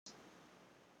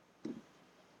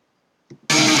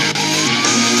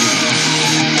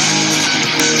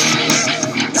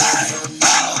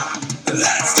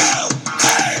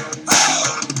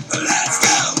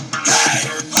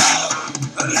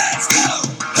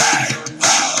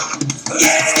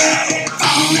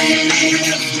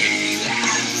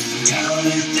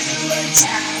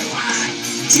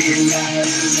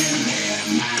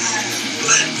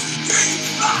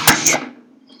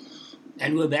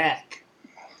And we're back.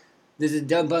 This is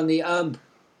Dump on the Ump.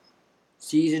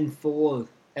 Season 4,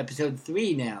 Episode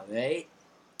 3 now, right?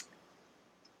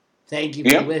 Thank you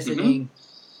for listening.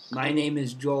 Mm-hmm. My name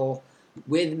is Joel.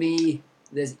 With me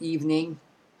this evening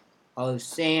are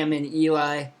Sam and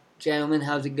Eli. Gentlemen,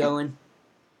 how's it going?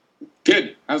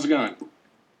 Good. How's it going?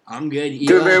 I'm good. Eli?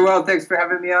 Doing very well. Thanks for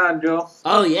having me on, Joel.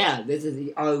 Oh, yeah. This is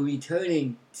our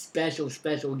returning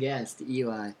special guest,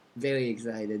 Eli. Very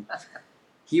excited.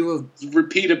 He will...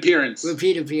 Repeat appearance.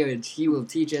 He will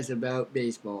teach us about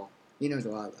baseball. He knows a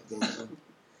lot about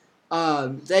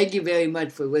baseball. Thank you very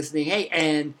much for listening. Hey,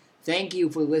 and thank you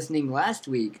for listening last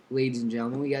week, ladies and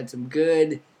gentlemen. We got some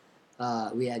good...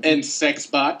 and sex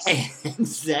bots. And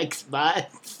sex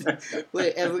bots.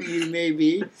 Whatever you may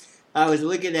be. I was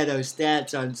looking at our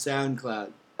stats on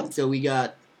SoundCloud. So we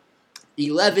got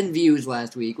 11 views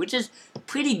last week, which is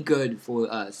pretty good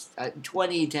for us.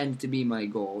 20 tends to be my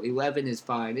goal. 11 is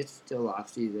fine. It's still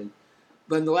off season.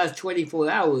 But in the last 24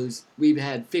 hours, we've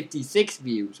had 56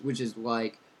 views, which is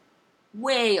like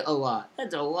way a lot.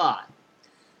 That's a lot.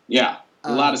 Yeah,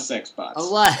 a lot of sex bots. A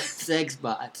lot of sex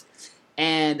bots.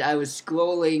 And I was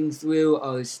scrolling through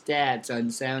our stats on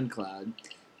SoundCloud.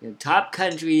 Top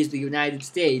country is the United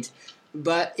States,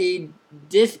 but a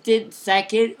distant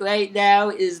second right now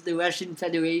is the Russian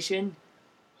Federation.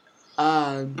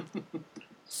 So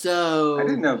I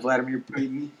didn't know Vladimir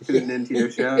Putin tuned into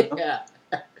your show. Yeah.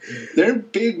 They're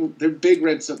big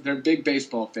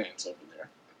baseball fans over there.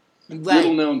 Right.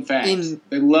 Little known facts.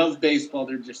 They love baseball.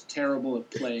 They're just terrible at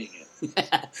playing it.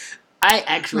 I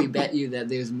actually bet you that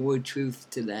there's more truth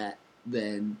to that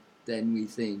than we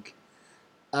think.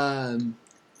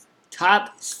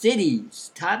 Top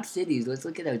cities. Let's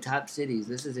look at our top cities.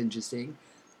 This is interesting.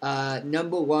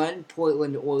 Number 1,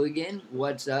 Portland, Oregon.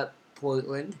 What's up,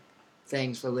 Portland?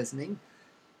 Thanks for listening.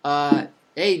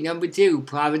 Hey, number 2,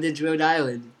 Providence, Rhode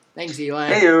Island. Thanks, Eli.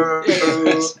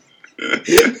 Hey-o.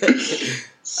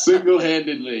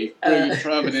 Single-handedly bringing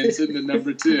Providence into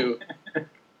number 2.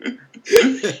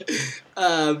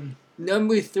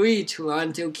 Number 3,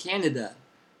 Toronto, Canada.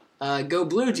 Go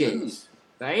Blue Jays.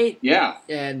 Right? Yeah.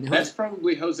 And that's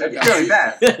probably Jose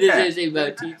Bautista. That is Jose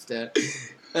Bautista.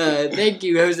 Thank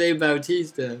you, Jose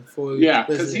Bautista, for listening.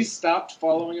 Because he stopped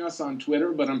following us on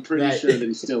Twitter, but I'm pretty sure that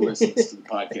he still listens to the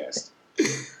podcast.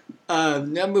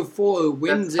 Number 4,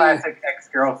 Windsor. That's classic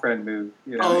ex-girlfriend move.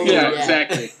 You know? Oh, yeah,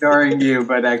 exactly. Ignoring you,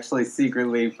 but actually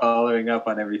secretly following up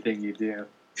on everything you do.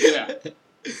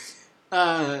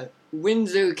 Yeah.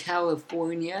 Windsor,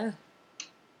 California.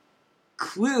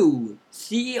 Crewe,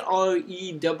 Crewe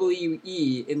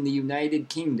in the United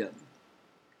Kingdom.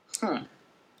 Huh.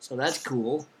 So that's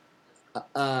cool.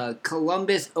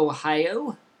 Columbus,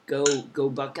 Ohio. Go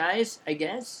Buckeyes, I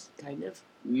guess, kind of.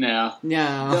 No.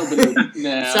 No.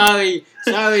 No. Sorry,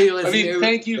 listener. I mean,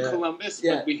 thank you, Columbus,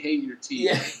 but we hate your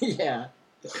team. Yeah.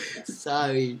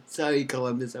 Sorry,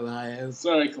 Columbus, Ohio.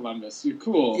 Sorry, Columbus. You're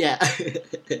cool. Yeah.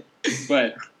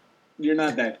 But you're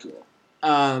not that cool.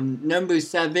 Number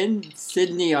 7,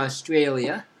 Sydney,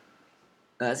 Australia.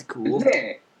 That's cool.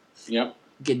 Yep.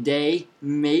 Good day,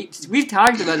 mates. We've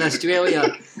talked about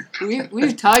Australia.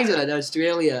 We've talked about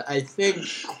Australia, I think,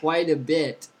 quite a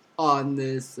bit on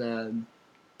this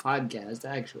podcast,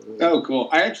 actually. Oh, cool.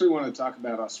 I actually want to talk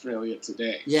about Australia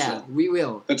today. Yeah, so we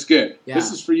will. That's good. Yeah.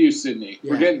 This is for you, Sydney.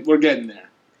 Yeah. We're getting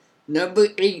there. Number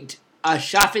 8,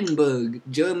 Aschaffenburg,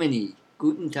 Germany.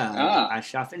 Guten Tag,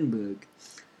 Aschaffenburg.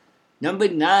 Number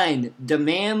 9,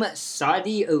 Dammam,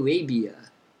 Saudi Arabia.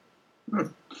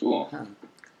 Cool.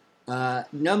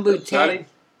 Number 10. Saudi?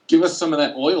 Give us some of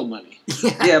that oil money.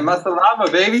 Yeah,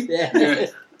 Masalama, baby. Yeah.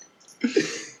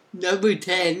 Number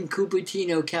 10,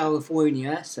 Cupertino,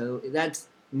 California. So that's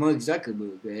Mark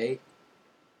Zuckerberg, right?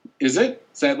 Is it?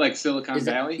 Is that like Silicon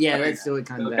Valley? Yeah, that's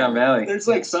Silicon Valley. There's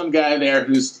like some guy there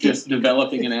who's just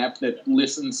developing an app that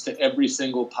listens to every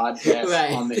single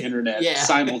podcast on the internet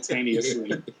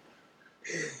simultaneously.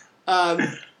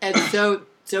 And so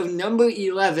number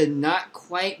 11, not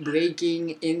quite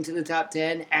breaking into the top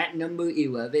 10, at number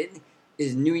 11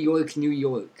 is New York, New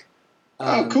York.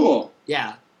 Oh, cool.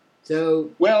 Yeah. So.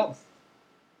 Well,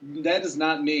 that is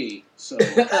not me, so.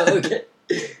 Okay.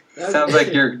 Sounds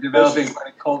like you're developing quite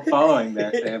a cult following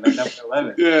there, Sam, at number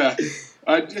 11. Yeah.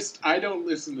 I don't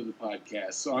listen to the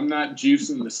podcast, so I'm not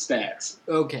juicing the stats.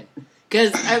 Okay.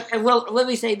 Because, well, let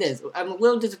me say this. I'm a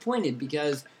little disappointed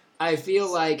because I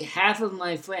feel like half of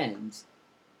my friends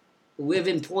live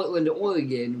in Portland,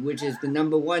 Oregon, which is the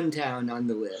number 1 town on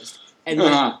the list. And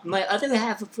my other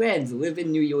half of friends live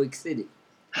in New York City.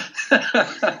 Well,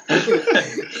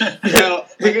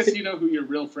 I guess you know who your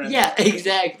real friends are. Yeah,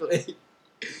 exactly.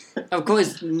 Of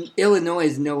course, Illinois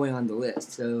is nowhere on the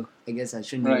list, so I guess I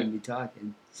shouldn't Right. even be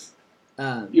talking.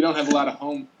 You don't have a lot of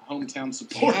hometown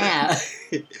support. Yeah.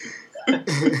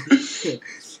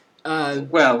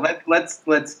 Well,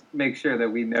 let's make sure that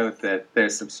we note that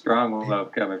there's some strong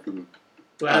love coming from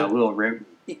Little Rim.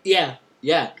 Yeah,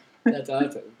 that's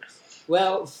awesome.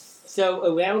 Well,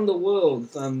 so around the world,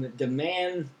 from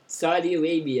Daman, Saudi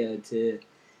Arabia to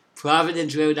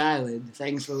Providence, Rhode Island.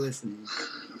 Thanks for listening.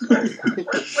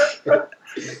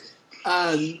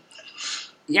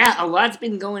 Yeah, a lot's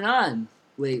been going on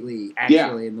lately,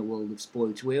 actually, in the world of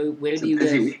sports. Where do you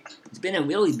guys? It's been a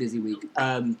really busy week.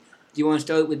 Do you want to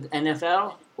start with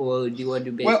NFL, or do you want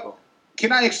to do baseball? Well,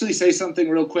 can I actually say something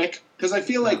real quick? Because I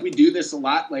feel like we do this a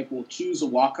lot. Like, we'll choose a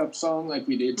walk-up song like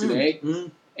we did today. Mm-hmm.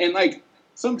 And, like,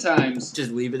 sometimes...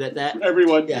 Just leave it at that?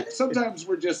 Everyone... Yeah. Sometimes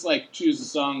we're just, like, choose a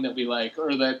song that we like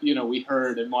or that, you know, we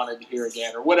heard and wanted to hear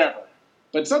again or whatever.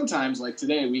 But sometimes, like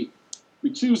today, we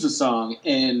choose a song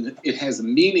and it has a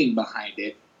meaning behind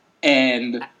it.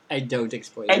 And... I don't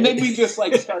explain and it. then we just,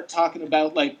 like, start talking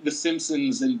about, like, The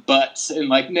Simpsons and butts and,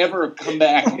 like, never come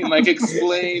back and, like,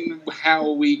 explain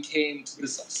how we came to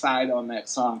decide on that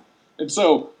song. And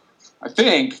so I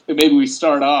think that maybe we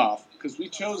start off, because we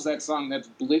chose that song that's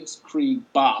Blitzkrieg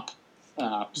Bop,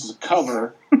 which is a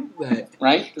cover,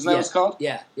 right? Isn't that what it's called?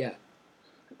 Yeah.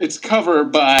 It's a cover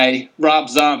by Rob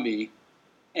Zombie,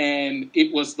 and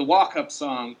it was the walk-up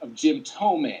song of Jim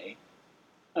Tomei.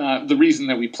 The reason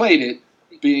that we played it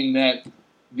being that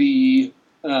the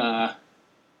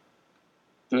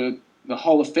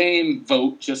Hall of Fame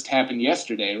vote just happened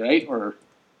yesterday, right? Or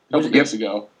a couple days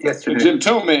ago. Yesterday. So Jim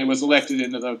Tomei was elected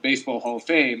into the Baseball Hall of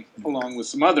Fame along with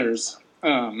some others.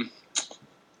 And,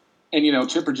 you know,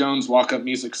 Chipper Jones' walk-up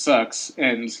music sucks,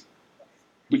 and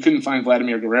we couldn't find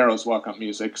Vladimir Guerrero's walk-up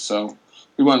music, so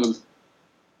we went with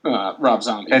Rob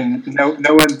Zombie. And no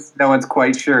one's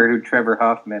quite sure who Trevor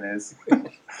Hoffman is.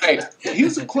 Hey, he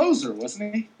was a closer,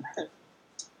 wasn't he?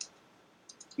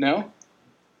 No?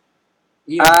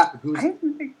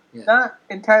 I'm not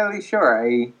entirely sure.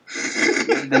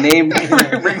 The name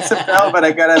rings a bell, but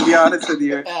I gotta be honest with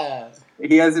you.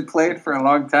 He hasn't played for a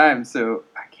long time, so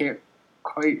I can't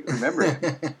quite remember.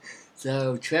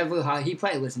 So Trevor Hoffman, he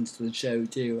probably listens to the show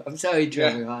too. I'm sorry,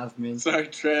 Trevor Hoffman. Sorry,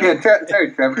 Trev. Yeah,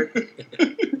 sorry, Trevor.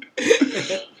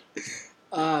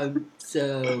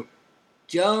 So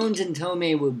Jones and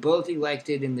Tomei were both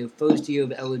elected in their first year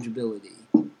of eligibility.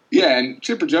 Yeah, and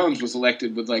Chipper Jones was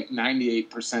elected with like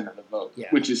 98% of the vote,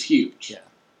 which is huge. Yeah,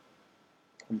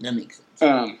 that makes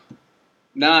sense.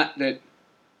 Not that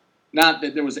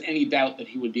there was any doubt that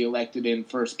he would be elected in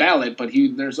first ballot, but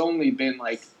there's only been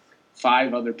like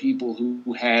 5 other people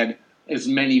who had as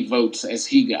many votes as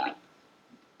he got.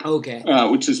 Okay.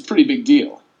 Which is a pretty big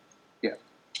deal. Yeah.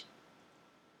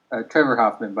 Trevor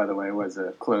Hoffman, by the way, was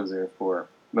a closer for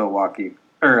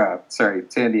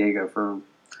San Diego for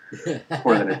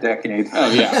more than a decade.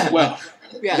 Oh, yeah. Well,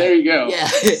 there you go. Yeah.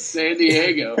 San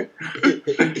Diego.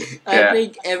 I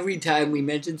think every time we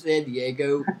mention San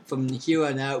Diego, from here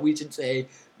on out, we should say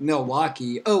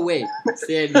Milwaukee. Oh, wait.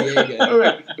 San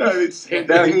Diego.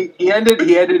 He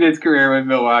ended his career with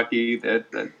Milwaukee.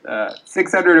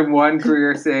 601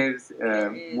 career saves,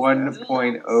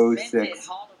 1.06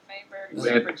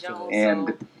 whip,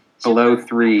 and below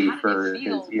 3 for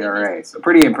his ERA. So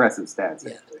pretty impressive stats.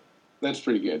 Yeah. That's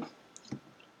pretty good.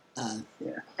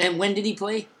 And when did he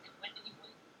play?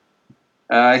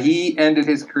 He ended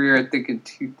his career, I think, in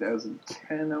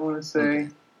 2010, I want to say. Okay.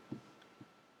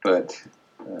 But...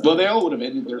 well, they all would have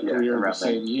ended their career in the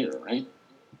same year, right?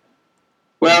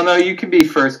 Well, no, you can be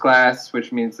first class,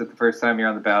 which means that the first time you're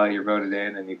on the ballot, you're voted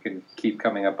in, and you can keep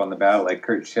coming up on the ballot, like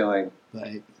Curt Schilling.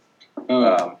 Right.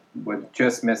 Would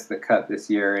just miss the cut this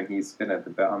year, and he's been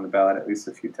on the ballot at least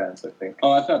a few times, I think.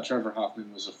 Oh, I thought Trevor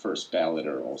Hoffman was a first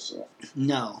balloter also.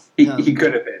 No. He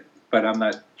could have been, but I'm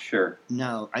not sure.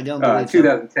 No, I don't believe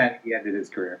 2010, he ended his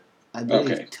career.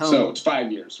 Okay, so it's 5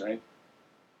 years, right?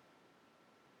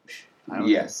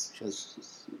 Yes.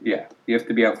 Yeah, you have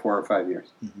to be out 4 or 5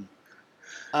 years. Mm-hmm.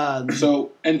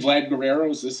 So, and Vlad Guerrero,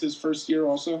 is this his first year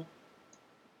also?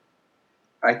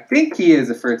 I think he is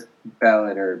a first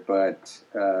balloter, but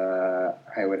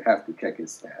I would have to check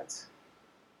his stats.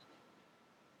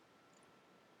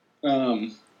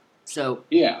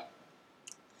 Yeah.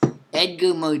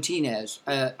 Edgar Martinez,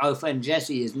 our friend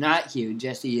Jesse, is not here.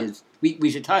 Jesse is...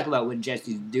 We should talk about what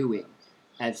Jesse's doing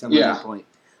at some other point.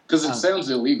 Because it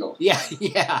sounds illegal. Yeah.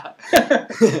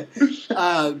 But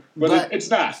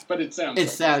it's not, but it sounds It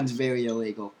sounds very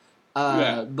illegal.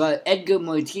 But Edgar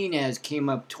Martinez came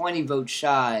up 20 votes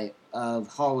shy of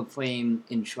Hall of Fame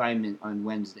enshrinement on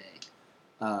Wednesday.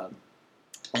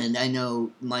 And I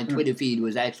know my Twitter feed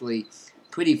was actually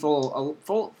pretty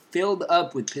filled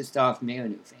up with pissed off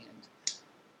Mariner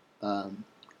fans.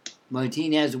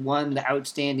 Martinez won the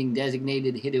Outstanding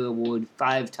Designated Hitter Award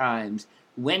 5 times.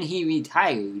 When he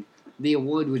retired, the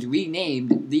award was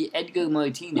renamed the Edgar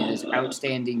Martinez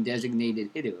Outstanding Designated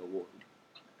Hitter Award.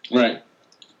 Right.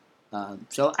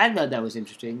 So I thought that was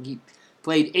interesting. He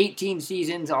played 18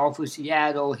 seasons, all for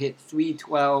Seattle, hit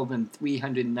 .312 and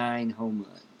 309 home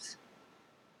runs.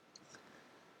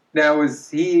 Now, was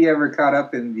he ever caught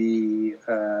up in the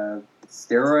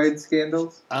steroid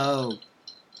scandals? Oh,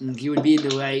 he would be in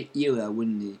the right era,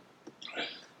 wouldn't he?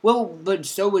 Well, but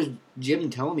so was Jim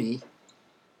Thome.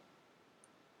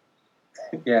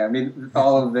 Yeah, I mean,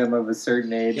 all of them of a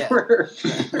certain age Yeah. were.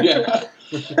 Yeah.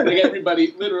 Like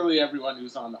everybody, literally everyone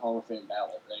who's on the Hall of Fame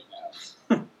ballot right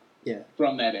now. Yeah.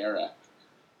 From that era.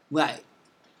 Right.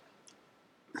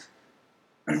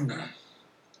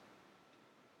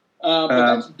 But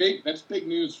that's big. That's big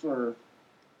news for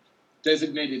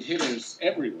designated hitters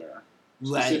everywhere.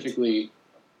 Right. Specifically,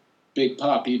 Big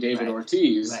Papi, David Right.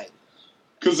 Ortiz. Right.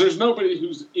 Because there's nobody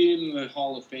who's in the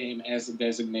Hall of Fame as a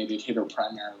designated hitter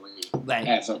primarily Right.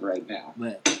 as of right now.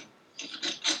 Right.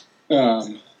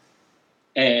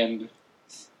 And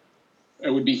it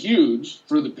would be huge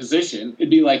for the position. It'd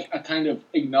be like a kind of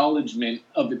acknowledgement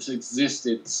of its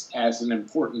existence as an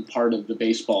important part of the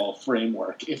baseball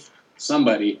framework. If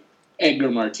somebody, Edgar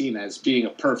Martinez, being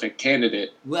a perfect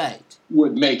candidate, Right.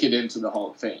 would make it into the Hall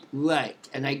of Fame. Right.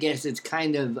 And I guess it's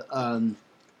kind of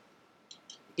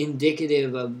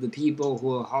indicative of the people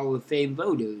who are Hall of Fame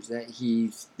voters that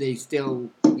they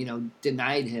still,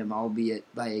 denied him, albeit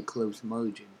by a close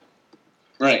margin.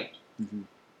 Right. Mm-hmm.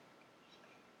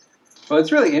 Well,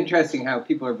 it's really interesting how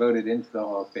people are voted into the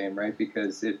Hall of Fame, right?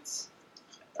 Because it's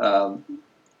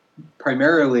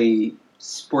primarily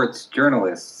sports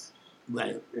journalists.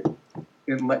 Right.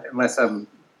 Unless I'm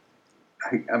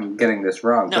getting this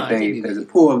wrong, No, but I think there's a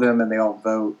pool of them and they all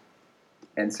vote,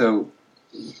 and so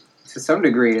to some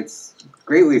degree it's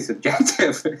greatly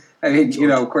subjective. I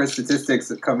mean, of course statistics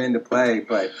that come into play,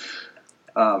 but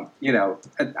I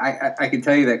can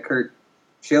tell you that Curt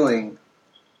Schilling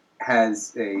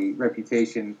has a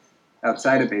reputation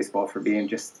outside of baseball for being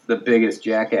just the biggest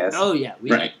jackass. Oh, yeah.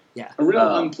 Right. Yeah. A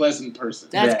real unpleasant person.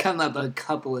 That's Yeah. come up a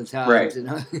couple of times Right.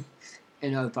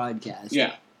 in our podcast.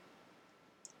 Yeah.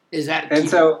 Is that... And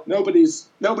so Nobody's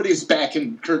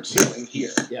backing Curt Schilling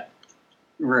here. Yeah.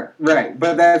 Right,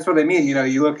 but that's what I mean.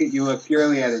 You look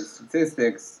purely at his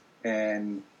statistics,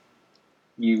 and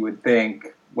you would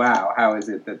think, "Wow, how is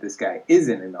it that this guy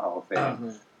isn't in the Hall of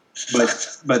Fame?" Uh-huh.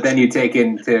 But then you take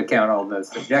into account all the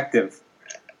subjective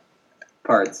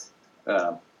parts,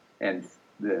 and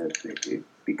it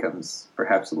becomes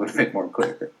perhaps a little bit more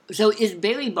clear. So is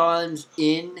Barry Bonds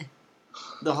in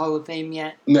the Hall of Fame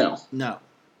yet? No. No.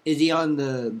 Is he on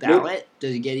the ballot?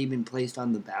 Does he get even placed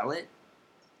on the ballot?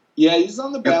 Yeah, he's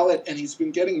on the ballot, and he's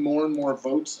been getting more and more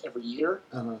votes every year.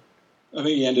 Uh-huh. I think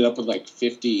he ended up with like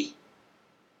 50%,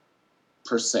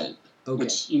 Okay.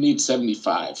 which you need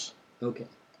 75. Okay.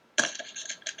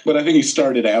 But I think he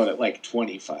started out at like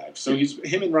 25. So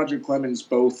him and Roger Clemens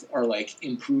both are like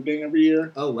improving every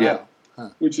year, Oh, wow. Yeah.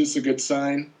 which is a good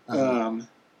sign. Uh-huh.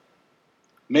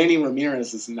 Manny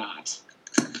Ramirez is not.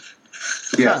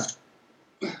 Yeah.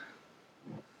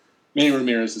 Manny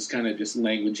Ramirez is kind of just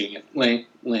languishing at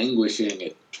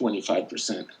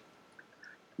 25%.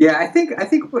 Yeah, I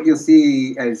think what you'll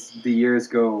see as the years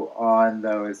go on,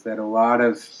 though, is that what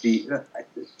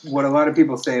a lot of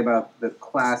people say about the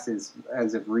classes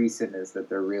as of recent is that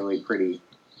they're really pretty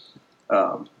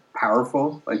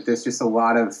powerful. Like, there's just a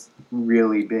lot of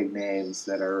really big names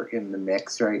that are in the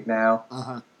mix right now,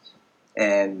 Uh-huh.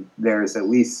 and there's at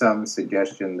least some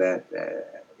suggestion that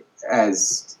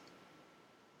as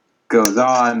goes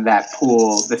on, that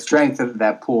pool, the strength of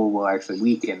that pool will actually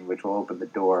weaken, which will open the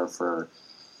door for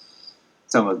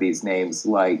some of these names,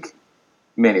 like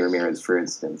Manny Ramirez, for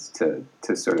instance, to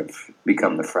sort of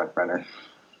become the front runner.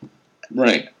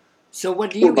 Right. So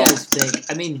what do you guys think?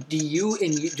 I mean, do you,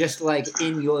 just like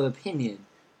in your opinion,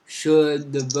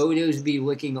 should the voters be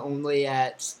looking only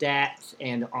at stats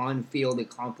and on-field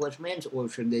accomplishments, or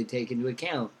should they take into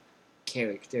account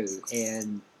character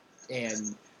and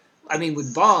I mean,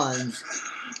 with Bonds,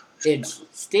 it's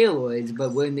steroids,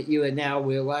 but we're in the era now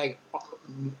where, like,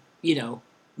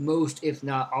 most, if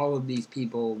not all of these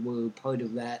people were part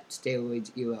of that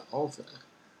steroids era also.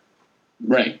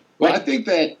 Right. Well, I think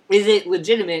that Is it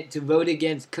legitimate to vote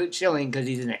against Curt Schilling because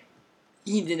he's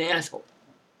an asshole?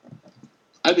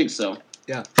 I think so.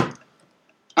 Yeah.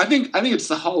 I think it's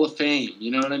the Hall of Fame.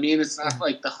 You know what I mean? It's not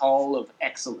like the Hall of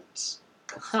Excellence.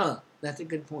 Huh. That's a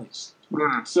good point.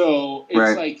 So it's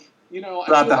Right. like, you know,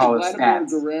 Throughout I the feel whole like Vladimir stats.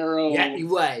 Guerrero Yeah, you're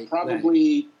right.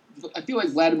 probably. I feel like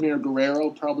Vladimir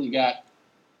Guerrero probably got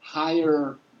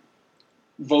higher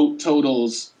vote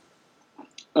totals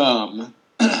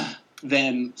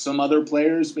than some other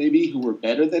players maybe who were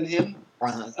better than him,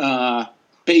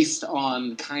 based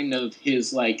on kind of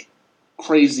his like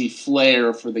crazy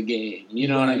flair for the game. You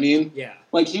know what I mean? Yeah.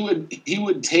 Like he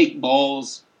would take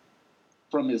balls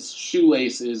from his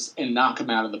shoelaces and knock him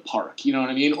out of the park. You know what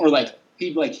I mean? Or like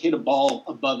he'd like hit a ball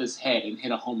above his head and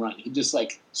hit a home run. He'd just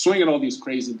like swing at all these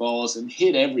crazy balls and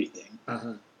hit everything.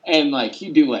 And like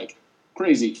he'd do like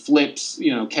crazy flips,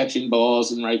 you know, catching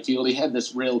balls in right field. He had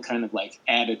this real kind of like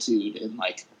attitude and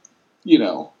like, you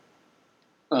know,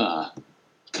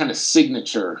 kind of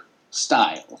signature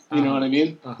style. You know what I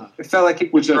mean? It felt like he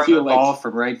Which I throw feel the like ball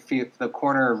from right field, the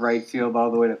corner of right field,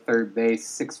 all the way to third base,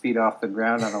 6 feet off the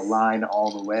ground on a line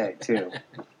all the way too.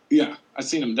 Yeah, I've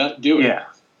seen him do it. Yeah.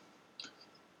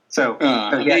 So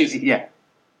amazing. yeah,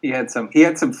 he had some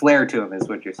flair to him, is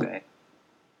what you're saying.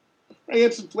 He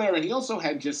had some flair, and he also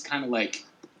had just kind of like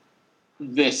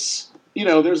this. You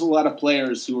know, there's a lot of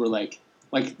players who are like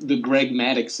the Greg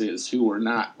Maddixes, who were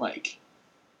not like,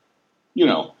 you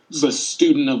know, the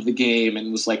student of the game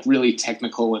and was like really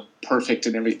technical and perfect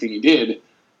in everything he did.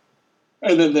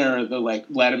 And then there are the like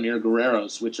Vladimir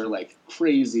Guerreros, which are like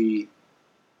crazy,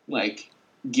 like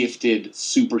gifted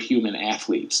superhuman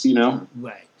athletes. You know,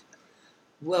 right?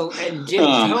 Well, and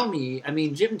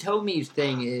Jim Thome's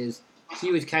thing is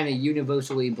he was kind of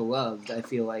universally beloved. I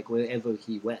feel like wherever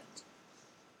he went,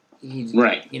 he's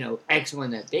you know,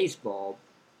 excellent at baseball,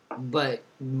 but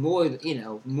more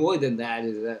than that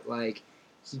is that like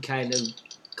he kind of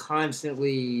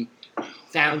constantly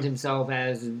found himself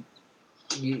as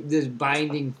this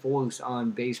binding force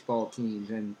on baseball teams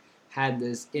and had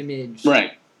this image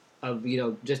of, you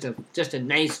know, just a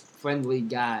nice, friendly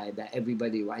guy that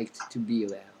everybody liked to be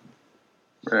around.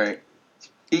 Right.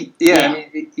 I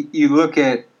mean, you look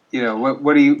at, you know,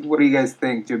 what do you guys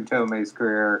think Jim Thome's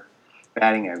career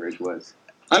batting average was?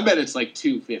 I bet it's like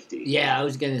 250. Yeah, I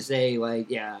was gonna say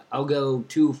I'll go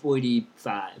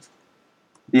 245.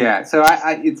 Yeah, so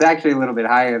it's actually a little bit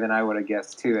higher than I would have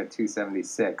guessed too, at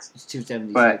 276. It's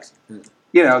 276. But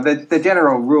you know, the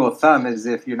general rule of thumb is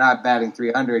if you're not batting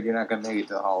 300, you're not going to make it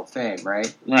to the Hall of Fame,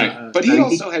 right? Right. But he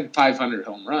also had 500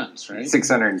 home runs, right?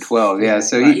 612. Yeah.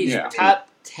 So he's top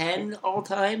 10 all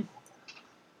time.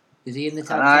 Is he in the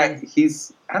top 10?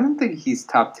 I don't think he's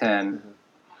top 10.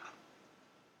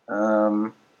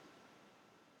 Well,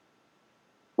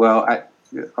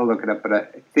 I'll look it up, but I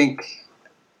think,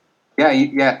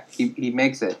 he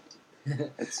makes it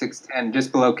at 6'10",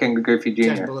 just below Ken Griffey Jr.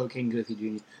 Just below Ken Griffey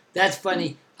Jr. That's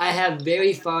funny. I have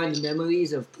very fond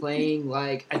memories of playing,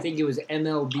 like, I think it was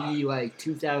MLB, like,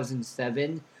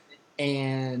 2007,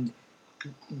 and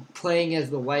playing as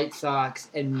the White Sox,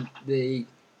 and the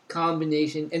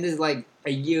combination, and this is like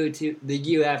a year or two, the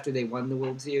year after they won the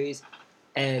World Series,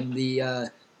 and the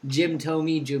Jim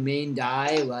Thome, Jermaine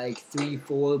Dye, like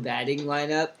 3-4 batting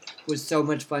lineup was so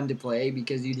much fun to play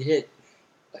because you'd hit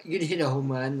a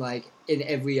home run like in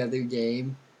every other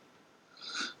game.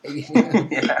 You know?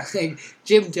 Like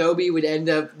Jim Thome would end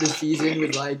up the season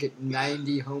with like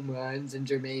 90 home runs, and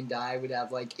Jermaine Dye would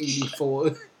have like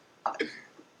 84.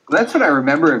 That's what I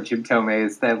remember of Jim Thome,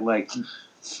 is that like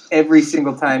every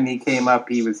single time he came up,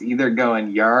 he was either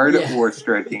going yard or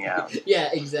striking out. Yeah,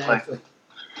 exactly.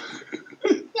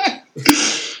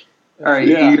 All right,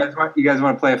 you guys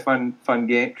want to play a fun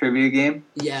game, trivia game?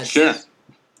 Yes. Sure.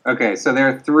 Okay, so there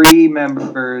are 3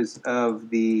 members of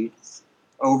the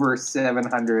over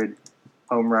 700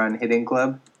 home run hitting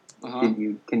club. Can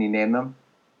you name them?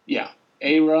 Yeah,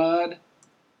 A-Rod,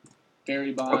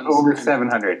 Barry Bonds. Over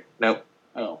 700. Nope.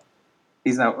 Oh.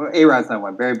 He's not. A-Rod's not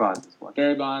one. Barry Bonds is one.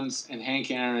 Barry Bonds and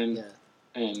Hank Aaron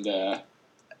and.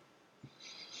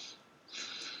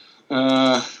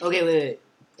 Okay, wait.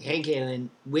 Hank Aaron.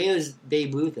 Where's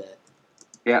Babe Ruth at?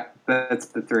 Yeah, that's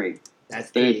the 3.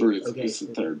 That's Babe Ruth. Okay. Is the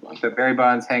third one. So Barry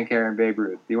Bonds, Hank Aaron, Babe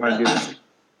Ruth. Do you want to do the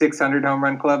 600 home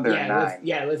run club? There are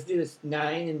 9. Let's do this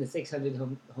 9 in the 600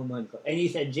 home run club. And you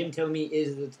said Jim Thome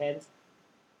is the 10th?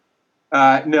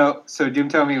 No. So Jim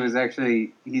Thome was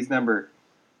actually, he's number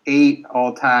 8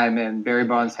 all time, and Barry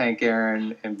Bonds, Hank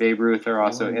Aaron, and Babe Ruth are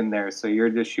also in there. So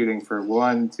you're just shooting for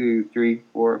 1, 2, 3,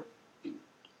 4,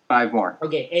 5 more.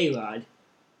 Okay, A-Rod.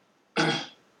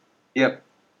 Yep.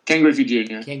 Ken Griffey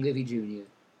Jr. Ken Griffey Jr.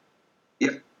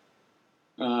 Yep.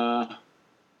 How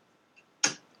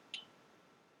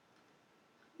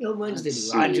much did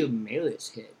Roger Maris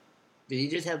hit? Did he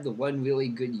just have the one really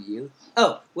good year?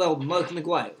 Oh, well, Mark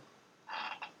McGwire.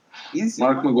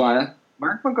 Mark McGuire.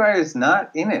 Mark McGuire is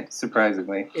not in it,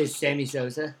 surprisingly. Is Sammy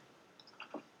Sosa?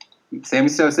 Sammy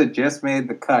Sosa just made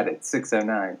the cut at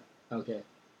 609. Okay.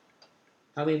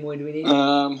 How many more do we need?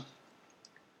 How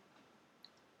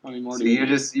many more So do we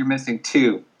need? you're missing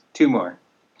two more.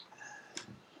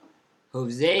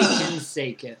 Jose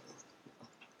Canseco.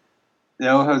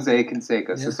 No Jose Canseco.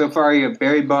 Yeah. So far you have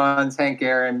Barry Bonds, Hank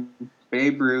Aaron,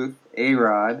 Babe Ruth,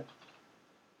 A-Rod,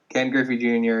 Ken Griffey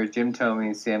Jr., Jim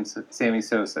Thome, Sammy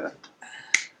Sosa.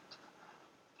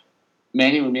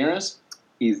 Manny Ramirez?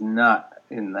 He's not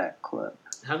in that club.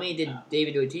 How many did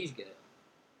David Ortiz get?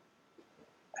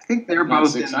 I think they're About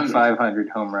both in the 600. 500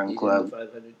 home run He's in club, the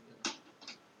 500.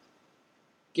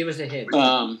 Give us a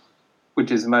hint.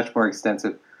 which is much more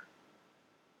extensive.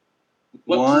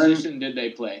 What One- position did they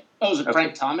play? Oh, is it Okay.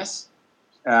 Frank Thomas?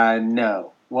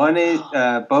 No. One is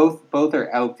both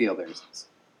are outfielders,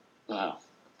 Wow.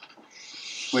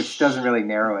 which doesn't really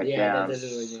narrow it Yeah, down. that doesn't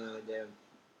really narrow it down.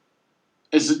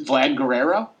 Is it Vlad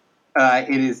Guerrero? It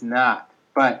is not,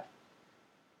 but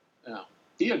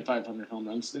He had 500 home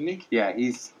runs, didn't he? yeah,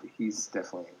 he's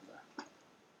definitely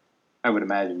I would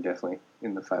imagine definitely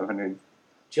in the 500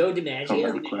 Joe home DiMaggio?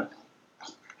 run club.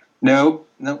 No.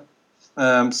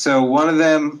 So one of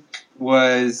them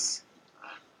was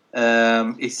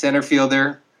a center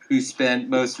fielder who spent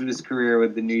most of his career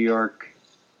with the New York,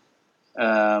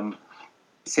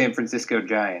 San Francisco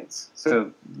Giants.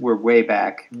 So we're way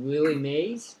back. Willie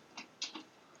Mays?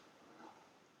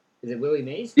 Is it Willie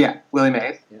Mays? Yeah, Willie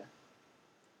Mays.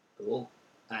 Cool.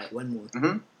 All right, one more.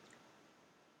 Mhm.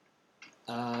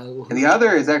 And And the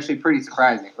other is actually pretty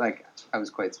surprising. Like, I was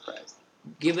quite surprised.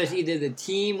 Give us either the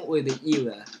team or the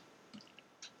era.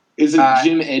 Is it Uh,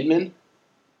 Jim Edmond?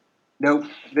 Nope.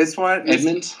 This one,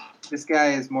 Edmond? this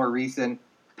guy is more recent.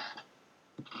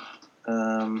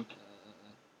 I'm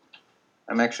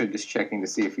actually just checking to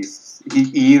see if he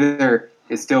either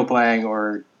is still playing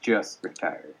or just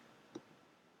retired.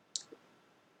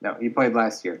 No, he played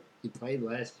last year. He played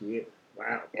last year.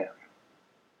 Wow. Yeah.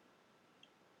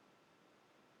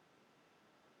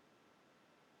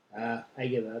 I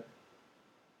give up.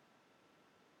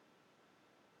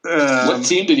 What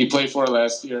team did he play for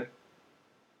last year?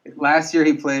 Last year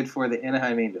he played for the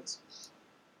Anaheim Angels.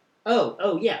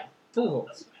 Oh, yeah.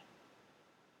 Pujols.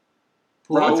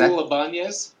 What's that? Raul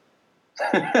Ibanez?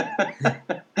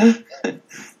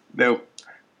 Nope.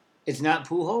 It's not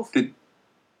Pujols? It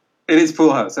is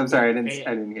Pujols. I'm sorry, I didn't hear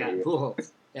Yeah, you.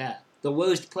 Pujols. Yeah. The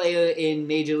worst player in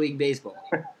Major League Baseball.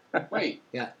 Wait.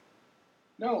 Yeah.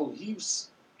 No, he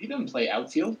didn't play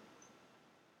outfield.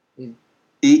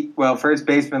 First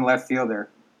baseman, left fielder.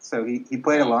 So he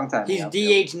played a long time. in He's the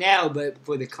outfield. DH now, but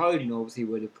for the Cardinals he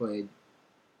would have played.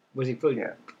 Was he played?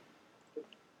 Yeah.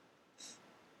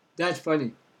 That's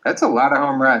funny. That's a lot of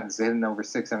home runs. Hitting over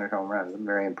 600 home runs. I'm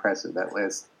very impressed with that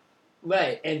list.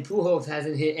 Right, and Pujols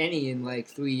hasn't hit any in like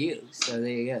 3 years. So there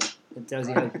you go. That tells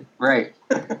you how. Right.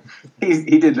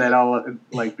 he did that all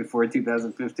like before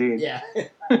 2015. Yeah.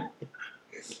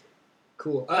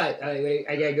 Cool. All right, wait,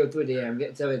 I gotta go through it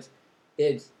again. So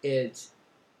it's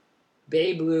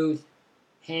Babe Ruth,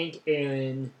 Hank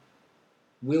Aaron,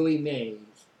 Willie Mays,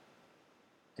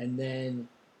 and then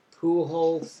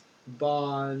Pujols,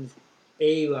 Bonds,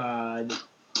 A-Rod,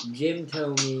 Jim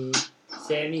Thome,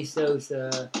 Sammy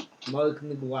Sosa, Mark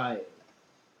McGuire.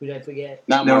 Who did I forget?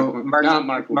 Not No, Mark. Not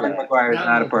Mark. Mark McGuire. McGuire is not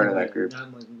a Mark part of McGuire, that group.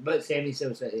 not Mark, but Sammy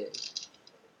Sosa is.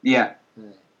 Yeah, All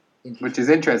right. Interesting. which is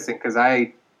interesting because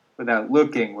I, without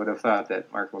looking, would have thought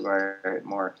that Mark McGuire had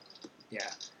more. Yeah.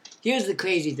 Here's the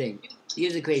crazy thing.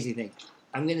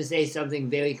 I'm going to say something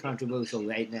very controversial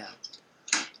right now.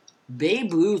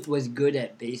 Babe Ruth was good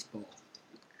at baseball.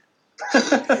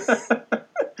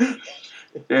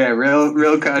 Yeah,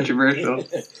 real controversial.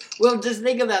 Well, just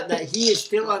think about that. He is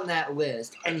still on that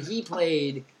list, and he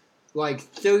played like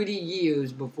 30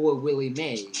 years before Willie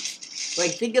Mays.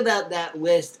 Like, think about that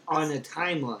list on a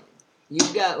timeline.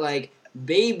 You've got like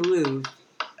Babe Ruth,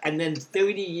 and then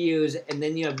 30 years, and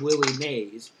then you have Willie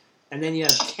Mays, and then you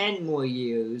have 10 more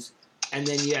years, and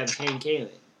then you have Hank Aaron.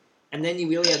 And then you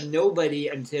really have nobody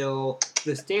until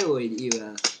the steroid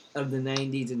era of the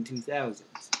 90s and 2000s.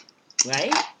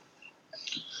 Right?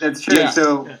 That's true. Yeah.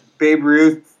 So Babe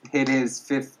Ruth hit his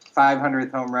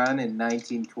 500th home run in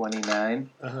 1929.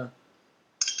 Uh-huh.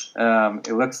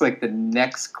 It looks like the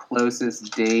next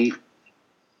closest date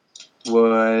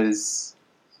was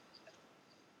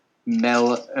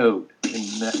Mel Oat in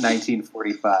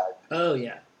 1945. Oh,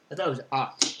 yeah. I thought it was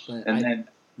Ott, but And I then,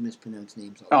 mispronounce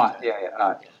names all the time.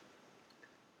 Ott.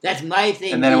 That's my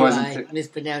thing, And then it Eli, wasn't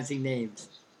mispronouncing names.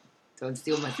 Don't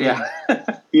steal my thing.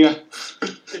 Yeah. Yeah.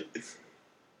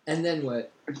 And then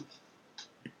what?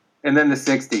 And then the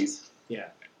 60s. Yeah.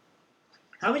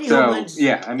 How many home So, runs?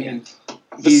 yeah, I mean,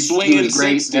 The he swinging was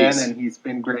great 60s. then, and he's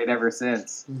been great ever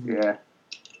since. Mhm. Yeah.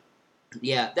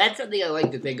 Yeah, that's something I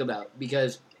like to think about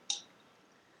because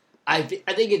I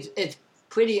think it's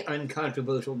pretty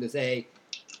uncontroversial to say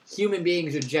human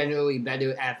beings are generally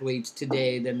better athletes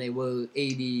today than they were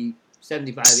 80,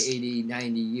 75, 80,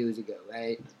 90 years ago,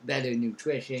 right? Better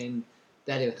nutrition,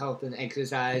 better health and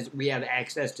exercise. We have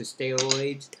access to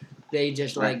steroids. They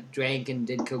just Right. drank and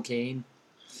did cocaine.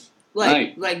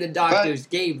 Right. Like the doctors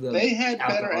gave them. They had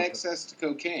better alcohol. access to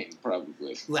cocaine,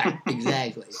 probably. Right,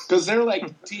 exactly. Because their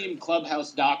team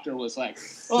clubhouse doctor was like,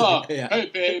 "Oh, Yeah. hey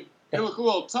babe, you look a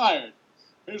little tired.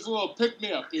 Here's a little pick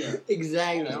me up here."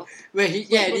 Exactly. You know? But he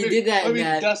Let he me- did that Let in me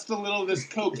that. dust a little of this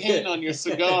cocaine on your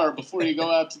cigar before you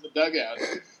go out to the dugout.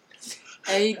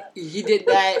 And he did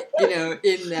that,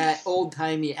 in that old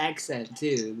timey accent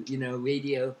too.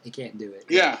 Radio. I can't do it.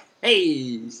 Yeah.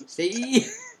 Hey, see.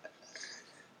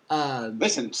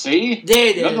 Listen, see? There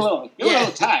it You look is. a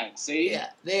little tired, see? Yeah,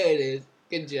 there it is.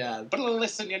 Good job. Put a little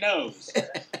list in your nose.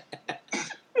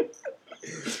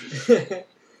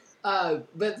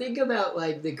 But think about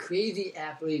the crazy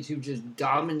athletes who just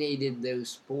dominated those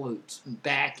sports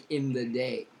back in the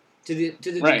day, to the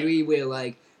Right. degree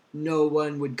where no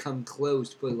one would come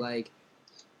close for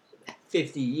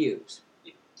 50 years.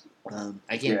 I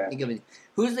can't Yeah. think of it.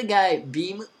 Who's the guy?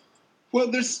 Beam? Well,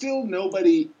 there's still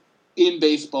nobody in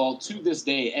baseball to this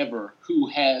day ever who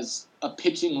has a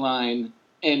pitching line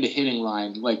and a hitting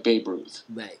line like Babe Ruth.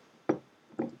 Right.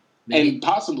 And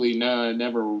possibly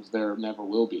never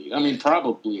will be. I mean,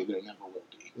 probably there never will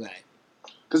be. Right.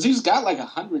 Because he's got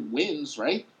 100 wins,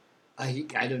 right? I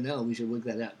don't know. We should look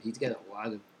that up. He's got a lot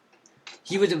of.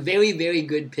 He was a very, very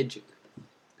good pitcher.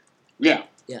 Yeah.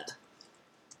 Yeah.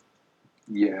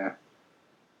 Yeah.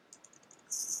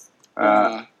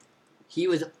 He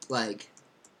was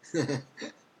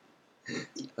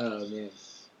oh man.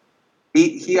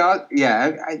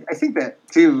 I think that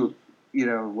too.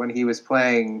 When he was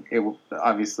playing,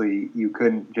 obviously you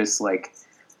couldn't just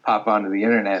pop onto the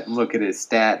internet and look at his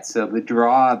stats. So the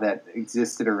draw that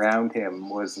existed around him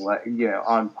was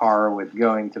on par with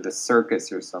going to the circus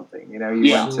or something. You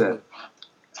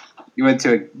went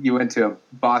to a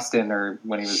Boston, or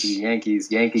when he was the Yankees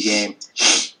Yankee game,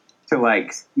 to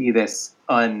see this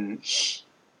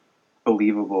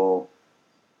unbelievable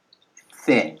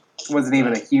thing. He wasn't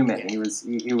even a human. He was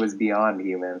beyond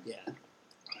human. Yeah.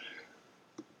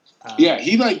 Yeah,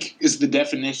 he is the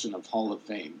definition of Hall of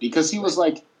Fame because he was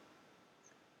an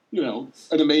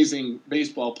amazing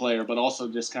baseball player, but also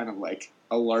just kind of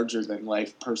a larger than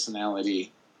life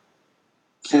personality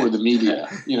for the media.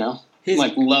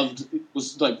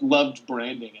 Loved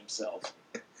branding himself.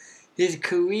 His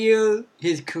career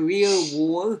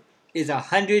WAR is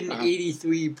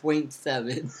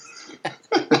 183.7.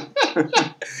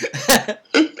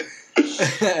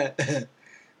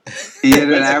 He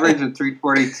had an average of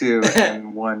 342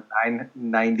 and won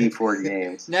 94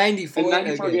 games. 94. In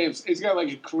 94 okay. games, he's got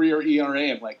a career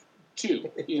ERA of 2.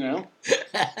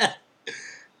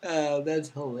 Oh, that's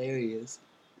hilarious.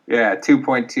 Yeah,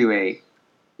 2.28.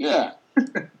 Yeah.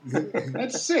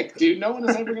 That's sick, dude. No one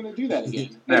is ever going to do that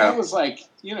again. No. And that was I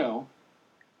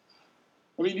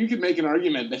mean, you could make an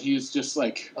argument that he was just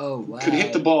oh wow, could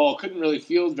hit the ball, couldn't really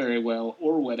field very well,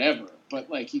 or whatever.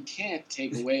 But you can't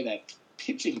take away that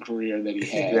pitching career that he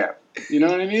had. Yeah. You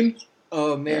know what I mean?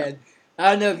 Oh man,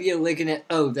 I don't know if you're looking at.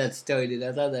 Oh, that started.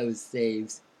 I thought that was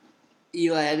saves.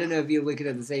 Eli, I don't know if you're looking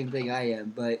at the same thing I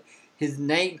am, but his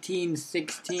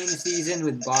 1916 season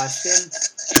with Boston.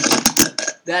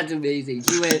 That's amazing.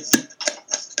 He went.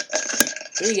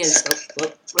 What are you guys?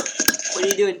 What are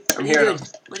you doing? What are you doing?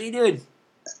 What are you doing?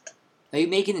 Are you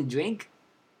making a drink?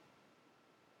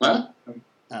 What?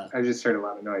 I just heard a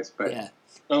lot of noise, but Yeah.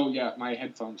 Oh, yeah, my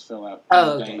headphones fell out.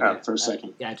 Oh, okay. For a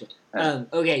second. Gotcha.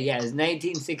 Okay, yeah, his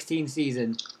 1916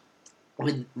 season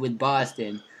with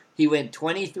Boston, he went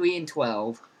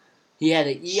 23-12. He had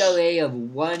an ERA of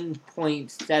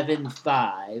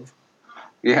 1.75.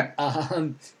 yeah.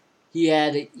 He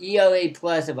had an ERA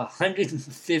plus of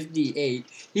 158.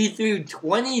 He threw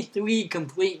 23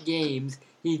 complete games.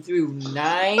 He threw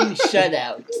 9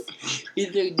 shutouts.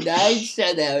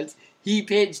 He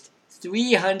pitched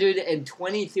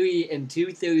 323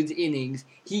 2/3 innings.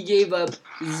 He gave up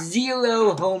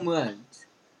 0 home runs.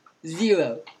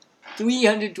 0.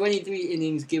 323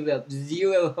 innings, give up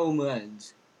 0 home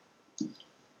runs.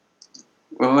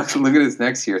 Well, look at his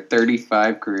next year.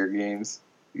 35 career games.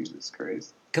 Jesus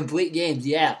Christ. Complete games,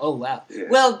 yeah. Oh, wow. Yeah.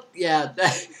 Well, yeah,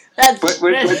 that's... What's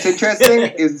interesting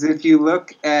is if you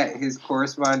look at his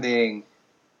corresponding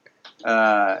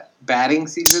batting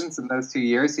seasons in those 2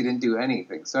 years, he didn't do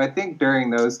anything. So I think during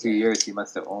those 2 years, he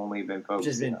must have only been Just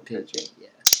focusing been on pitching. Yeah.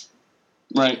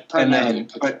 Right. Primarily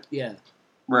pitcher. Yeah.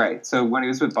 Right. So when he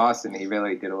was with Boston, he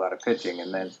really did a lot of pitching,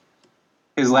 and then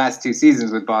his last 2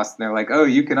 seasons with Boston, they're like, oh,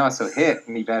 you can also hit,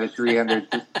 and he batted 300,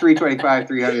 325,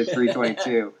 300,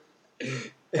 322.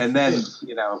 And then,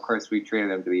 of course, we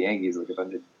traded him to the Yankees like a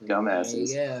bunch of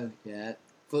dumbasses. Yeah.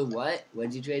 For what?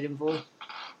 What'd you trade him for?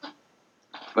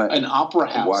 But An opera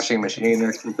a house. washing machine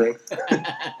or something.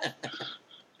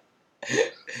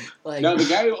 No, the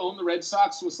guy who owned the Red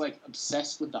Sox was like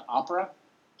obsessed with the opera,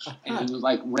 and he was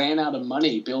like ran out of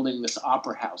money building this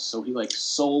opera house, so he like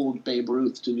sold Babe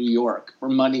Ruth to New York for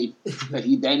money that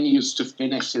he then used to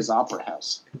finish his opera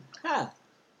house. Huh.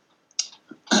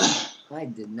 I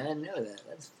did not know that.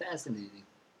 That's fascinating.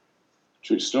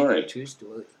 True story. True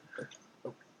story.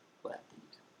 Oh, what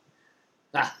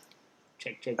happened?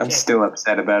 Check. I'm still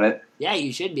upset about it. Yeah,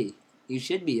 you should be. You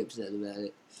should be upset about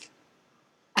it.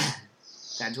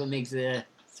 That's what makes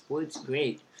sports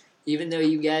great. Even though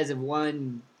you guys have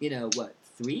won,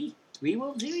 three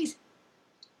World Series? Is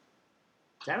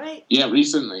that right? Yeah,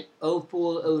 recently.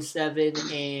 04, 07,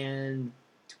 and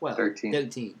 12.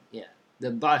 13, yeah. The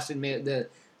Boston,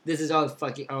 this is our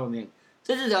fucking, oh man.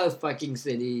 This is our fucking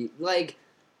city. Like,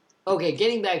 okay,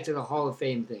 getting back to the Hall of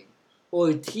Fame thing.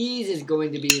 Ortiz is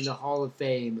going to be in the Hall of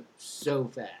Fame so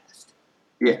fast.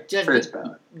 Yeah, first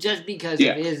ballot. Just because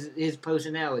of his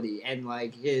personality and,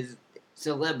 like, his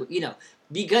celebrity,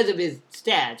 because of his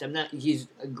stats. He's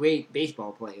a great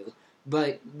baseball player,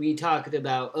 but we talked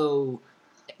about,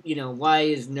 why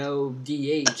is no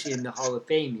DH in the Hall of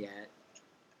Fame yet?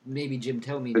 Maybe Jim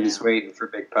Thome We're just waiting for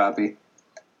Big Papi.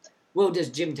 Well, does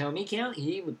Jim Thome count?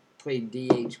 He played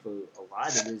DH for a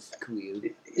lot of his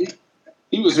career.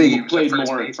 He played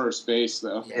more at first base,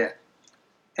 though. Yeah.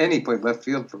 And he played left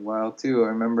field for a while, too, I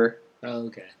remember. Oh,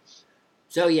 okay.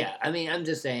 So, yeah, I'm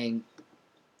just saying,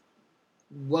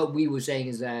 what we were saying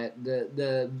is that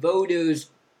the voters'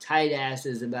 tight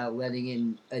asses about letting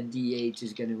in a DH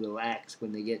is going to relax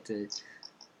when they get to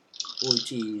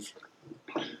Ortiz.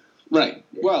 Right.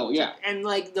 Well, yeah. And,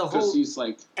 like, the whole... he's,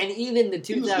 like... And even the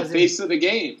 2000... He was the face of the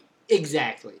game.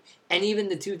 Exactly. And even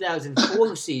the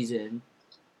 2004 season...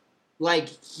 Like,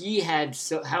 he had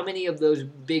how many of those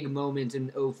big moments in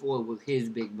 04 were his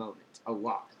big moments? A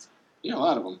lot. Yeah, a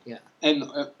lot of them. Yeah. And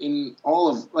in all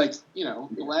of, the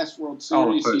last World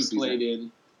Series he played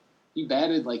in, he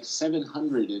batted,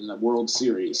 700 in the World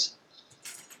Series.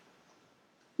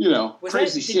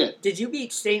 Crazy shit. Did you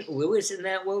beat St. Louis in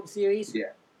that World Series?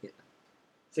 Yeah.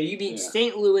 So you beat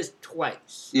St. Louis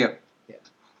twice. Yep. Yeah.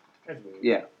 That's weird.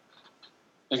 Yeah.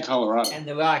 In Colorado. And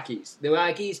the Rockies. The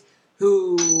Rockies,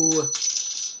 who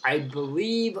I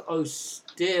believe are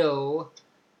still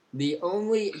the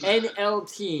only NL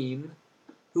team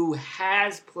who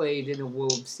has played in a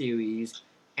World Series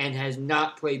and has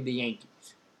not played the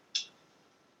Yankees.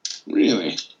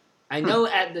 Really? I know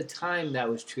at the time that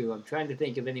was true. I'm trying to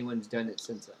think if anyone's done it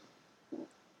since then.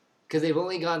 Because they've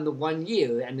only gone the 1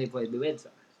 year and they played the Red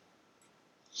Sox.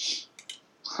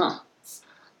 Huh.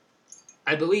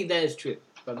 I believe that is true,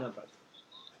 but I'm not positive.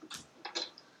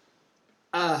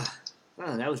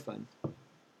 That was fun.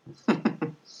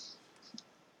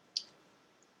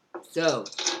 So,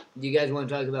 do you guys want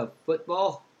to talk about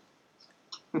football?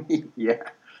 Yeah.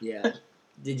 Yeah.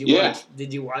 Did you watch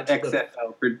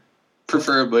XFL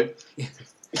preferably?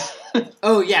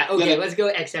 Oh yeah, okay, let's go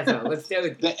XFL. Let's do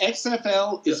it. The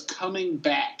XFL is coming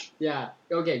back. Yeah.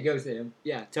 Okay, go Sam.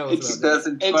 Yeah, tell us It's about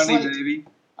that. 2020, baby.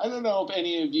 I don't know if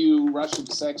any of you Russian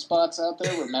sex bots out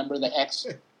there remember the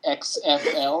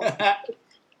XFL.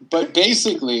 But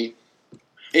basically,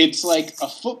 it's like a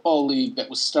football league that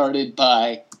was started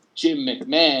by Jim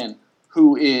McMahon,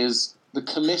 who is the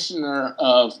commissioner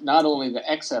of not only the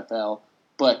XFL,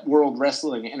 but World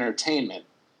Wrestling Entertainment.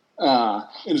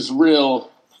 It is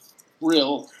real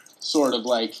sort of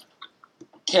like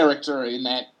character in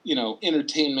that,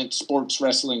 entertainment, sports,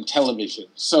 wrestling, television.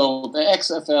 So the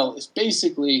XFL is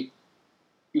basically,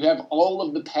 you have all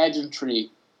of the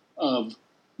pageantry of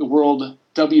the World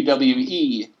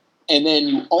WWE, and then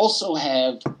you also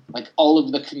have all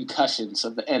of the concussions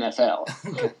of the NFL.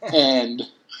 And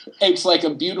it's like a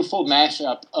beautiful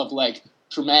mashup of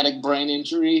traumatic brain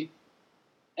injury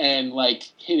and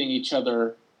hitting each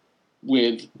other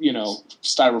with,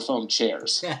 styrofoam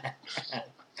chairs.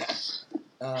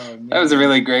 Oh, man. That was a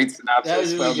really great synopsis. That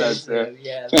was really good. Sir.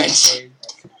 Yeah. Thanks.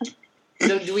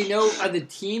 So do we know, are the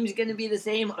teams going to be the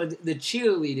same, or the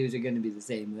cheerleaders are going to be the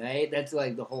same, right? That's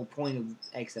the whole point of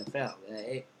XFL,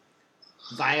 right?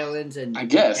 Violence and I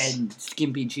guess. and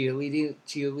skimpy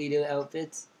cheerleader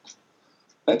outfits.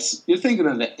 You're thinking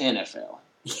of the NFL.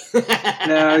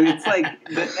 No, it's like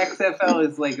the XFL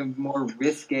is like a more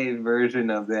risque version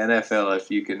of the NFL,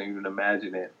 if you can even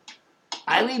imagine it.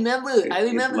 I remember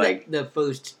It's like- the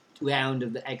first round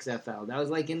of the XFL. That was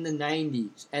like in the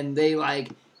 90s, and they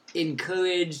like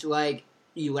encouraged like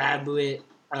elaborate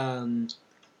end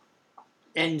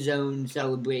zone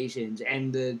celebrations,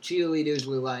 and the cheerleaders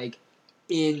were like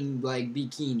in like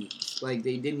bikinis, like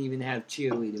they didn't even have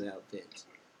cheerleader outfits.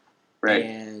 Right.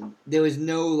 And there was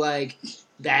no like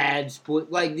bad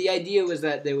sport. Like the idea was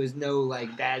that there was no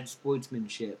like bad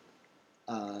sportsmanship.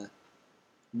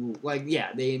 Like yeah,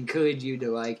 they encourage you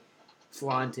to like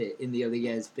flaunt it in the other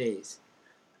guy's face.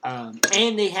 And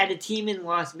they had a team in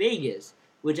Las Vegas,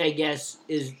 which I guess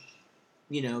is,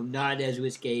 not as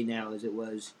risque now as it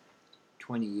was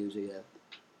 20 years ago.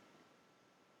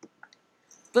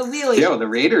 But really, Yeah, well, the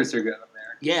Raiders are going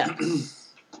there. yeah.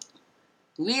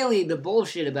 Really, the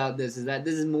bullshit about this is that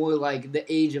this is more like the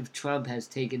age of Trump has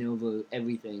taken over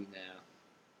everything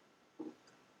now.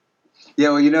 Yeah,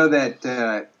 well, you know that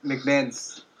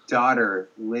McMahon's daughter,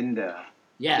 Linda,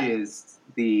 Yeah. is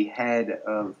the head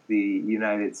of the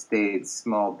United States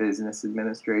Small Business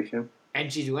Administration.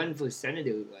 And she's run for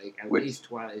senator, like, at Which- least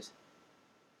twice.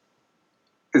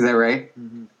 Is that right?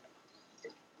 Mm-hmm.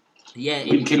 Yeah,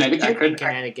 In Connecticut? In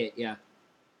Connecticut, yeah.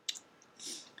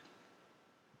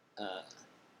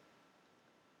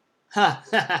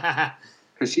 Ha!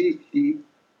 Because she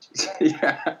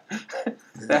yeah,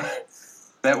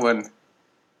 that one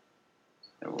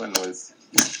was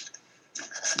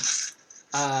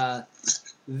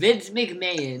Vince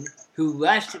McMahon, who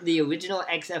rushed the original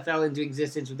XFL into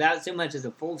existence without so much as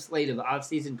a full slate of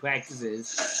off-season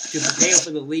practices to prepare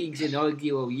for the league's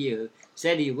inaugural year,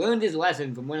 said he learned his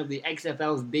lesson from one of the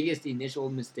XFL's biggest initial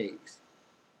mistakes.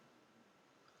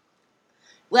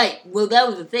 Right, well that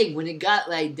was the thing, when it got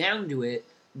like down to it,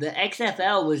 the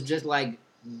XFL was just like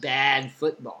bad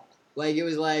football. Like it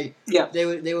was like Yeah.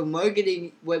 they were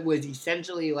marketing what was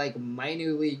essentially like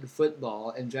minor league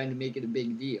football and trying to make it a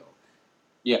big deal.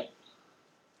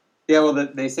 Yeah, well,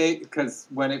 they say because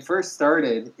when it first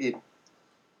started, it,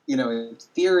 in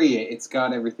theory, it's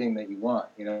got everything that you want.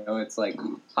 It's like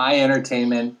high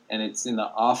entertainment, and it's in the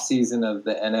off season of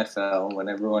the NFL when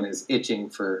everyone is itching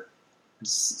for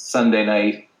Sunday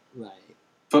night Right,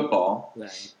 football,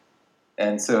 right.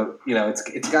 and so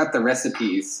it's got the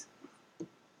recipes.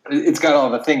 It's got all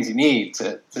the things you need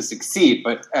to succeed,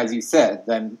 but as you said,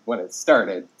 then when it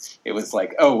started, it was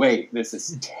like, oh wait, this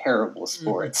is terrible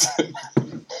sports.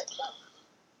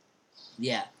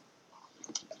 Yeah.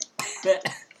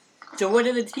 So what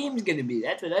are the teams going to be?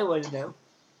 That's what I want to know.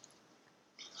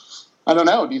 I don't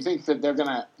know. Do you think that they're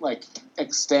gonna like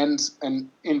extend an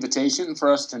invitation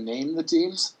for us to name the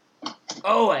teams?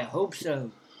 Oh, I hope so.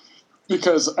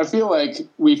 Because I feel like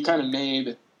we've kind of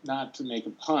made, not to make a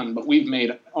pun, but we've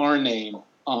made our name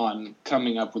on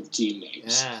coming up with team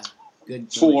names Ah,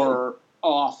 good choice. for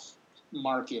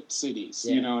off-market cities.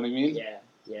 Yeah. You know what I mean? Yeah.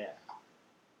 Yeah.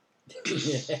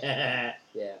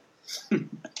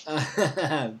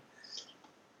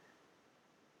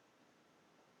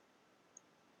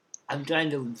 I'm trying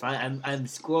to find. I'm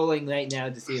scrolling right now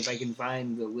to see if I can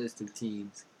find the list of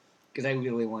teams because I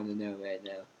really want to know right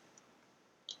now.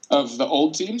 Of the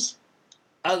old teams?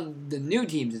 The new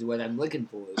teams is what I'm looking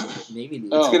for. Maybe the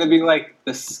Oh. It's going to be like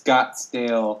the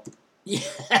Scottsdale,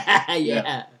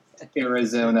 yeah.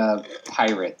 Arizona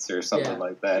Pirates or something Yeah.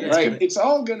 like that. Yeah. It's Right. gonna- It's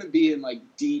all going to be in like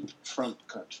deep Trump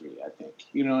country, I think.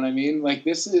 You know what I mean? Like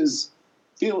this is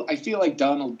I feel like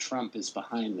Donald Trump is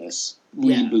behind this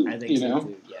reboot, I think you so know?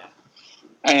 too. Yeah.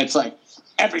 And it's like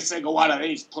every single one of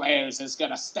these players is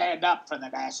going to stand up for the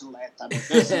national anthem of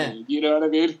this league. You know what I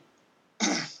mean?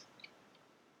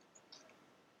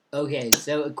 Okay,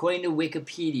 so according to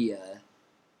Wikipedia,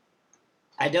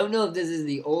 I don't know if this is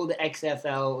the old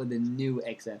XFL or the new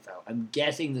XFL. I'm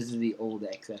guessing this is the old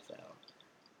XFL.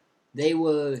 They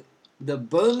were the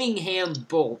Birmingham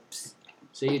Bolts.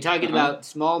 So you're talking about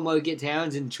small market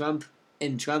towns in Trump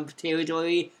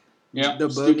territory. Yeah, The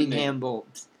stupid Birmingham name.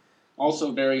 Bolts.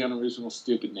 Also, very unoriginal,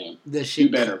 stupid name. The Do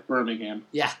better, Birmingham.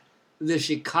 Yeah, the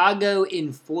Chicago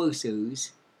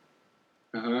Enforcers.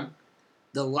 Uh-huh.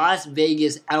 The Las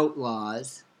Vegas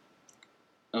Outlaws.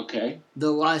 Okay.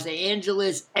 The Los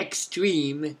Angeles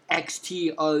Extreme,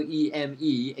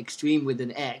 XTREME, Extreme with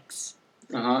an X.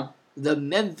 Uh-huh. The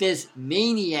Memphis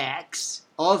Maniacs,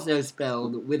 also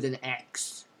spelled with an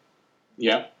X.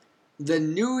 Yep. The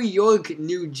New York,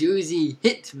 New Jersey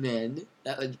Hitmen.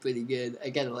 That one's pretty good.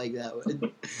 I kind of like that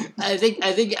one. I think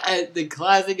the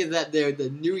classic is that they're the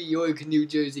New York, New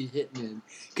Jersey Hitmen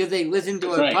because they listen to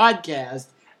That's our podcast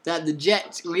that the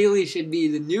Jets really should be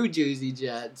the New Jersey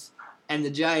Jets, and the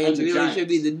Giants And the really should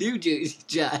be Giants. the New Jersey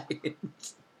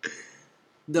Giants.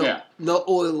 Yeah. The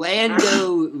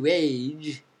Orlando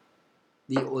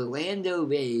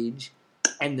Rage,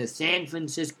 and the San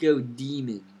Francisco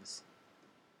Demons.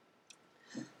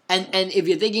 And if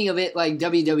you're thinking of it like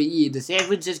WWE, the San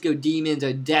Francisco Demons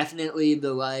are definitely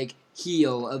the like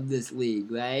heel of this league,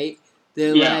 right?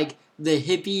 They're Yeah. like the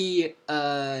hippie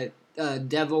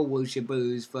devil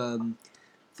worshippers from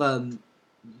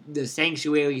the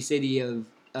sanctuary city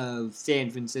of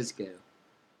San Francisco.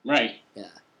 Right.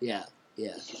 Yeah.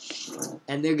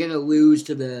 And they're gonna lose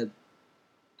to the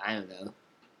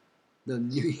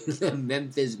the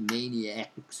Memphis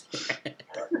Maniacs.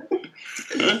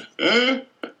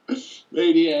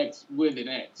 Maniacs with an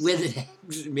X. With an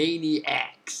X,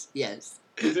 Maniacs, yes.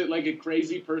 Is it like a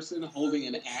crazy person holding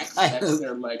an axe? I That's hope-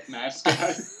 their like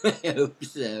mascot. I hope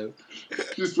so.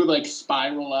 Just with like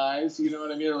spiral eyes, you know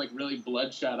what I mean? Or like really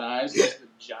bloodshot eyes, just a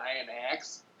giant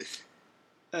axe.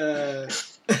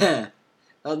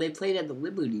 Oh, they played at the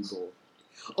Liberty Bowl.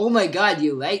 Oh my God,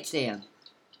 you're right, Sam.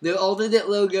 The alternate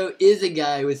logo is a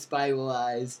guy with spiral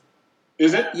eyes.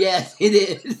 Is it? Yes, it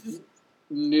is.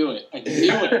 Knew it. I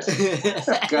knew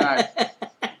it. God.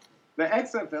 The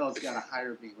XFL's got to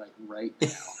hire me like right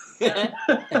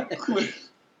now.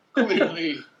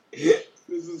 Clearly, this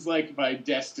is like my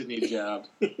destiny job.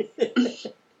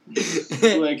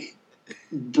 Like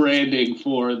branding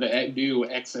for the new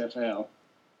XFL.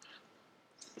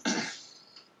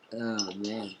 Oh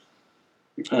man.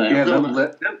 All right, Yeah,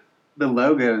 well, the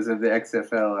logos of the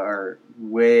XFL are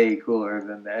way cooler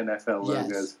than the NFL Yes.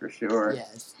 logos for sure.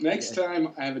 Yes. next time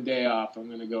I have a day off, I'm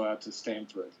going to go out to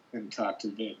Stanford and talk to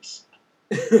Vince.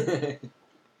 time.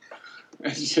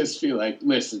 And just be like,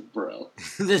 listen, bro,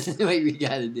 This is what we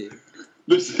gotta do.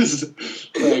 this is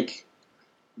like,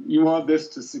 you want this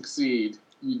to succeed,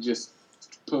 you just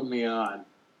put me on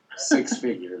 6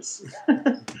 figures.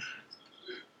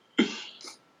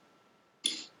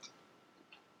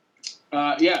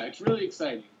 Yeah, it's really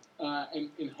exciting. And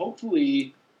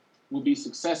hopefully we'll be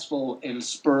successful and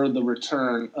spur the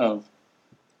return of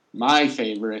my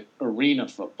favorite, arena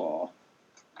football.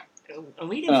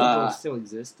 Arena football still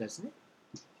exists, doesn't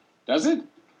it? Does it?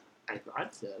 I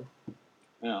thought so.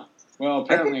 No. Well,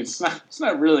 apparently it's not. It's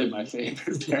not really my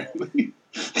favorite. Apparently,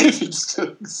 if it still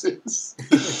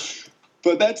exists.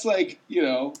 But that's like,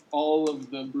 all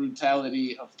of the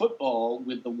brutality of football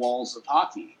with the walls of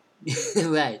hockey.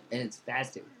 Right, and it's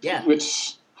faster. Yeah,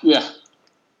 Which, yeah,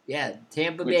 yeah.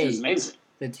 Tampa which Bay, is amazing.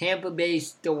 the Tampa Bay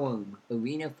Storm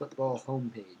Arena Football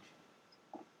homepage.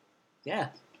 Yeah,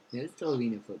 it's still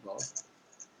arena football.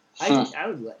 Huh. I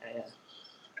would.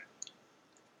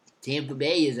 Tampa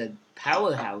Bay is a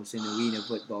powerhouse in arena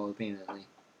football, apparently.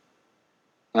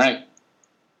 Right.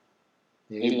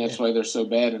 There Maybe you that's go. why they're so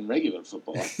bad in regular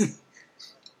football.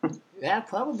 Yeah,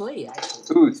 probably.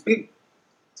 Actually. Ooh,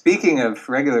 speaking of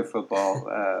regular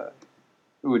football,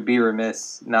 it would be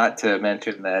remiss not to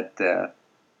mention that the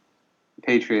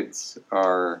Patriots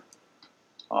are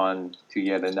on to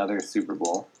yet another Super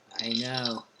Bowl. I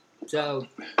know. So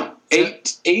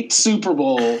Eight Super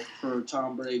Bowl for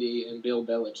Tom Brady and Bill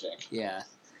Belichick. yeah.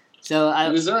 So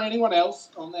And is there anyone else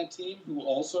on that team who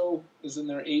also is in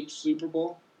their 8th Super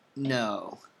Bowl?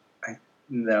 no.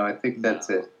 No, I think that's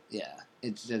No. it. Yeah,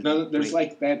 it's just No, there's wait.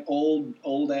 like that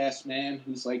old ass man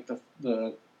who's like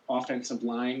the offensive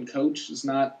line coach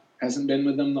hasn't been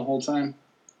with them the whole time.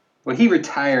 Well, he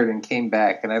retired and came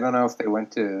back, and I don't know if they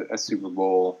went to a Super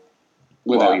Bowl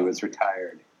while Without he was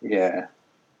retired. Yeah,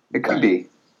 it could Right. be.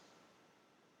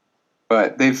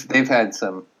 But they've had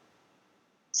some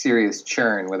serious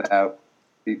churn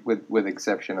with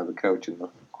exception of the coach and the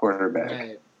quarterback,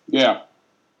 Right. Yeah.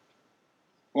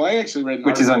 Well, I actually read an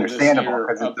which is article this understandable year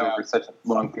because it's about- over such a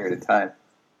long period of time.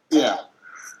 Yeah.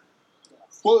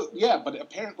 Well, yeah, but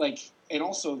apparently, and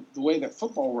also the way that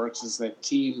football works is that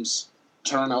teams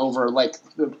turn over. I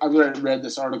read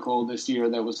this article this year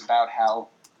that was about how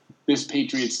this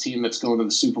Patriots team that's going to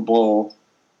the Super Bowl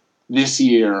this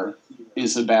year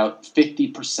is about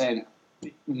 50%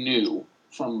 new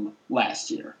from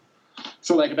last year.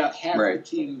 So, about half Right. the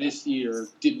team this year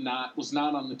was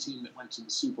not on the team that went to the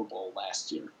Super Bowl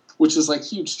last year, which is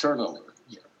huge turnover.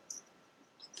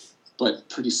 But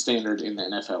pretty standard in the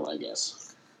NFL, I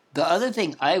guess. The other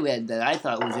thing I read that I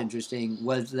thought was interesting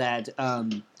was that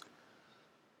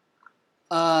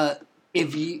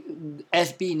if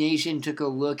SB Nation took a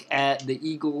look at the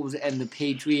Eagles and the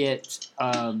Patriots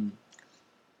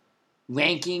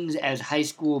rankings as high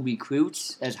school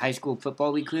recruits, as high school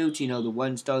football recruits, the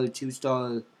 1-star,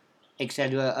 2-star,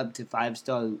 etc., up to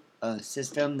 5-star a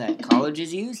system that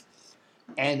colleges use,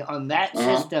 and on that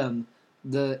system,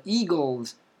 the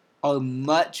Eagles are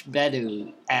much better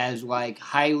as like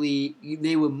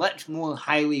they were much more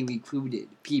highly recruited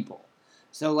people.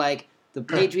 So like the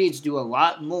Patriots do a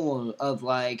lot more of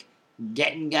like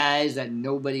getting guys that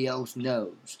nobody else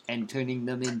knows and turning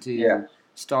them into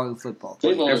star football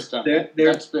players. They've always done that.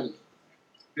 That's been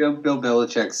Bill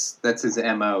Belichick's. That's his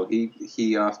MO.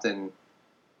 He often.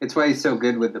 It's why he's so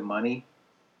good with the money.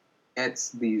 It's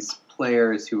these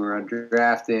players who are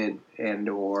undrafted and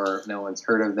or no one's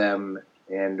heard of them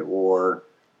and or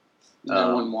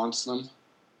no one wants them.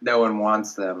 No one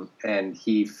wants them, and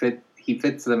he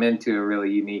fits them into a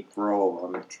really unique role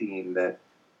on the team that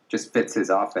just fits his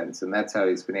offense, and that's how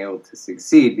he's been able to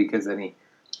succeed because then he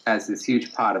has this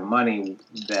huge pot of money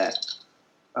that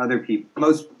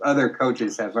most other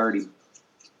coaches have already,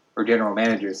 or general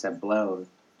managers have blown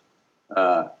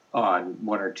on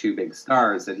one or two big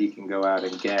stars that he can go out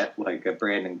and get, like a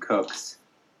Brandon Cooks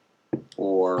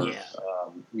or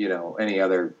any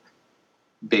other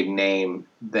big name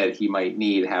that he might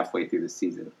need halfway through the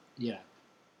season. Yeah,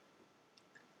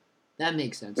 that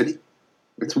makes sense.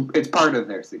 It's part of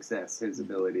their success, his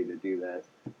ability to do that.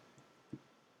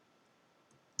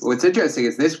 What's interesting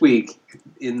is this week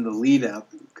in the lead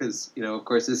up, because of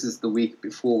course this is the week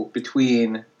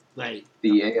between the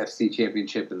AFC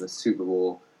Championship and the Super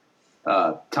Bowl.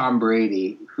 Tom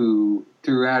Brady, who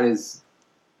throughout his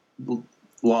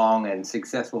long and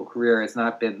successful career has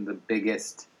not been the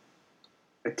biggest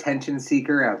attention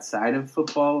seeker outside of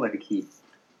football, like he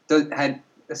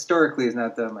historically has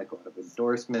not done like a lot of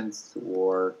endorsements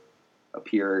or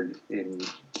appeared in,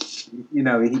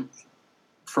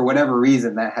 for whatever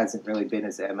reason, that hasn't really been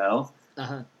his MO.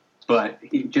 Uh-huh. But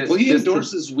he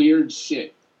endorses weird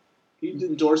shit. He'd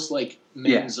endorse like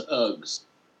men's Uggs.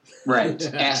 Right.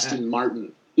 Aston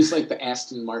Martin. He's like the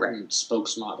Aston Martin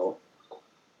spokesmodel.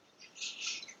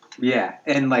 Yeah,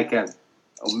 and like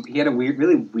he had a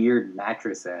really weird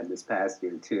mattress ad this past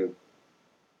year too.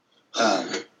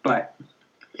 But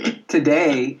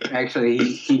today, actually,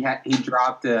 he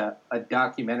dropped a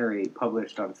documentary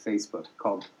published on Facebook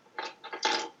called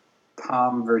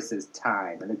Tom versus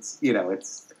Time, and it's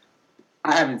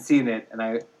I haven't seen it, and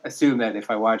I assume that if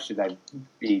I watched it, I'd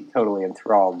be totally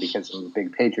enthralled because I'm a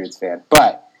big Patriots fan.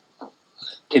 But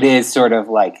it is sort of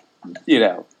like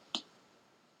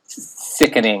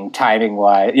sickening timing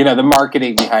wise. The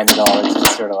marketing behind it all is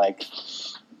just sort of like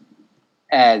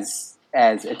as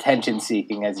attention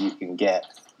seeking as you can get.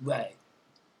 Right.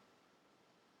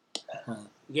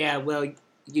 Yeah, well,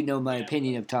 my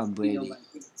opinion of Tom Brady.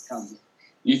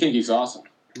 You think he's awesome?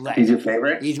 Right. He's your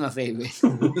favorite? He's my favorite.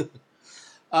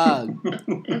 I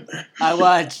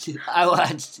watched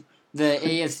the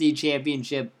AFC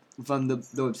Championship from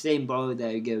the same bar that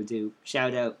I go to.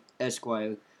 Shout out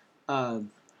Esquire.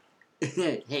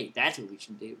 Hey, that's what we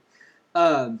should do.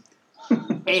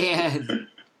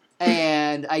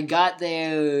 And I got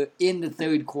there in the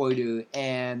third quarter,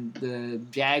 and the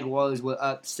Jaguars were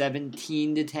up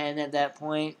 17-10 at that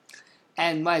point.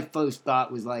 And my first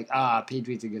thought was like,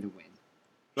 Patriots are gonna win.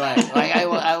 Right? Like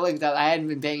I looked up, I hadn't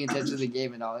been paying attention to the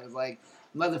game at all. It was like,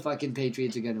 motherfucking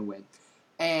Patriots are gonna win.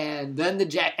 And then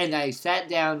and I sat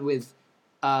down with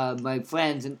my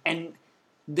friends, and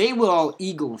they were all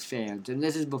Eagles fans, and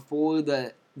this is before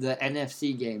the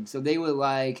NFC game, so they were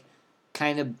like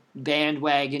kind of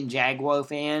bandwagon Jaguar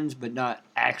fans, but not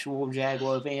actual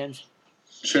Jaguar fans.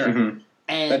 Sure. Mm-hmm.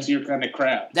 And that's your kind of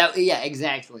crowd. Yeah,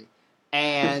 exactly.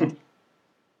 And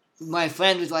my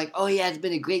friend was like, "Oh yeah, it's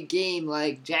been a great game.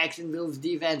 Like Jacksonville's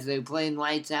defense, they're playing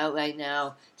lights out right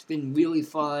now. It's been really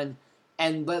fun."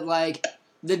 But like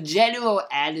the general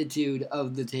attitude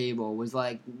of the table was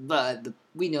like, "But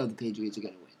we know the Patriots are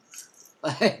gonna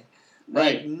win."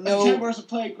 Right. No, the Jaguars are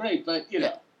playing great, but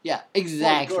Yeah,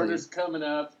 exactly. Fourth quarter's coming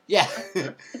up. Yeah.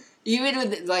 Even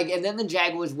with and then the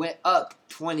Jaguars went up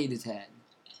 20-10.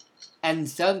 And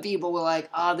some people were like,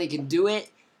 they can do it.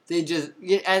 They just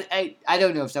I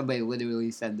don't know if somebody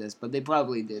literally said this, but they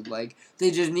probably did. Like,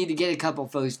 they just need to get a couple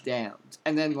first downs.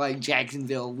 And then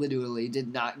Jacksonville literally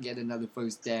did not get another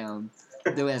first down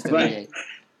the rest of the game.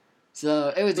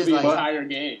 So it was just an entire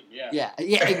game, Yeah.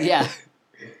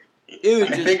 It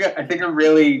was I think a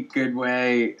really good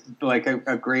way, like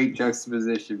a great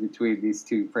juxtaposition between these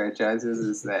two franchises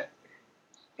is that,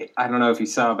 I don't know if you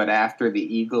saw, but after the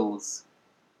Eagles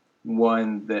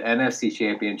won the NFC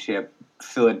Championship,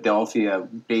 Philadelphia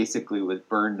basically was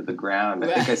burned to the ground.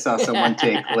 I think I saw someone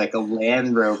take a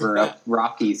Land Rover up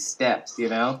rocky steps,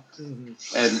 Mm-hmm.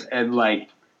 and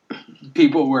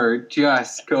people were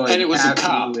just going. And it was a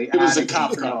cop. It was a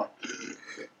cop car.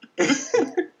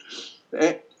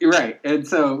 Right, and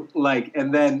so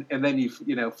and then you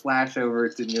flash over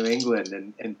to New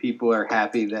England, and people are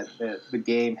happy that the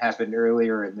game happened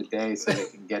earlier in the day, so they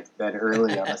can get to bed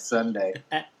early on a Sunday.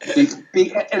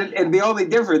 And the only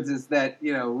difference is that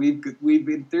we've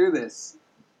been through this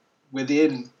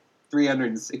within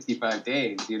 365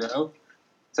 days.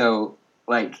 So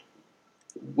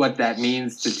what that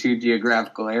means to two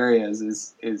geographical areas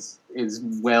is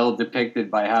well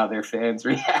depicted by how their fans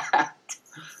react.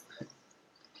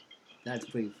 That's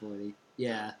pretty funny.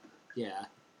 Yeah.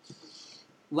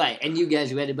 Right, and you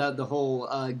guys read about the whole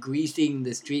greasing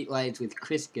the streetlights with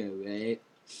Crisco, right?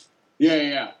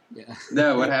 Yeah.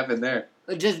 No, what happened there?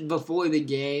 Just before the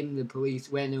game, the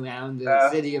police went around the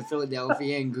city of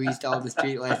Philadelphia and greased all the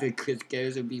streetlights with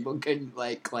Crisco so people couldn't,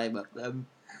 climb up them.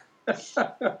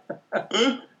 Yeah.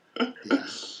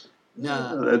 No.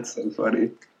 Oh, that's so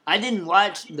funny. I didn't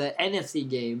watch the NFC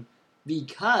game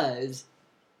because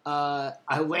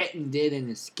I went and did an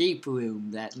escape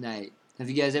room that night. Have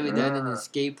you guys ever done an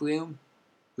escape room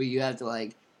where you have to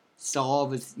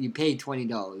solve? You pay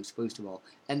 $20 first of all,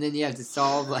 and then you have to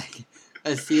solve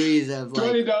a series of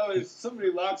 $20.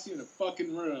 Somebody locks you in a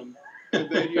fucking room, and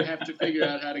then you have to figure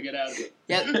out how to get out of it.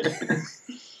 Yep,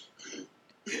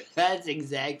 that's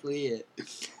exactly it.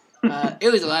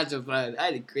 It was lots of fun. I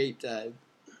had a great time.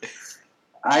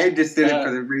 I just did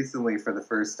it recently for the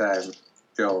first time,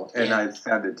 Joel, and I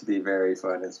found it to be very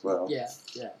fun as well. Yeah.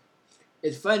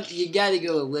 It's fun. You got to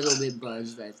go a little bit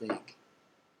buzzed, I think.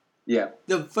 Yeah.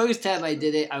 The first time I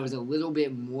did it, I was a little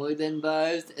bit more than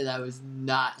buzzed, and I was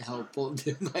not helpful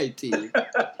to my team.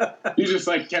 You just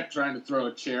kept trying to throw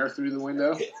a chair through the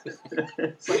window.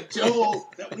 It's like, Joel,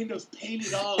 that window's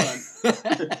painted on.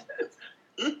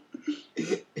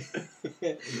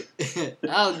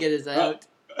 I'll get us out.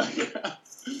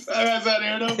 That's out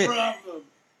here, no problem.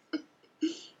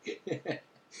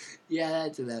 Yeah,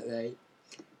 that's about right.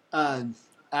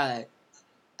 I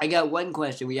got one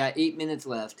question. We got 8 minutes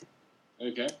left.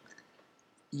 Okay.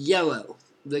 Yellow.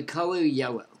 The color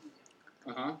yellow.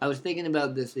 Uh-huh. I was thinking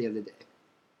about this the other day.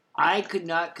 I could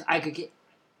get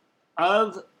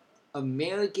of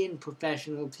American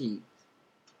professional teams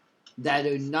that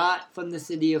are not from the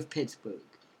city of Pittsburgh.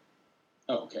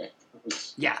 Oh, okay.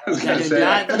 Yeah, that are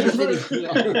not from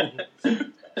the city.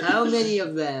 How many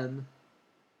of them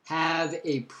have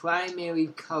a primary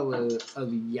color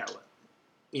of yellow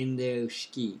in their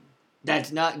scheme?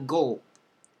 That's not gold,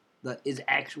 but is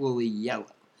actually yellow.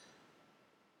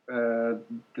 How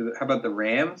about the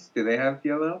Rams? Do they have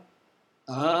yellow?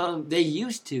 They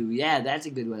used to. Yeah, that's a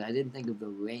good one. I didn't think of the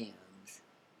Rams.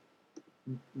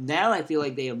 Now I feel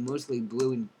like they have mostly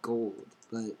blue and gold,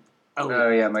 but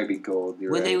yeah, it might be gold.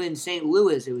 When they were in St.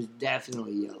 Louis, it was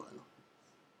definitely yellow.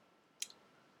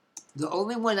 The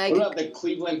only one What about the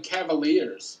Cleveland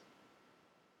Cavaliers?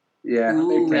 Yeah, Ooh.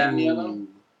 They red and yellow.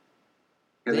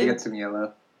 Yeah, they get some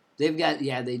yellow. They've got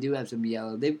they do have some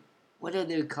yellow. What are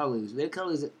their colors? Their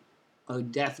colors are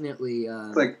definitely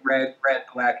it's like red,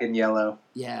 black, and yellow.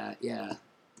 Yeah.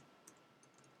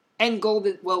 And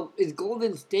golden. Well, is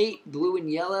Golden State blue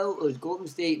and yellow, or is Golden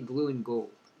State blue and gold?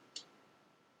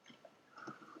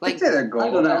 I'd say they're gold.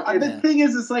 I don't know. The thing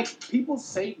is, people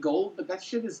say gold, but that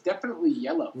shit is definitely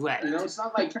yellow. Right. It's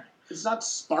not it's not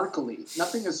sparkly.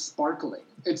 Nothing is sparkling.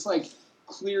 It's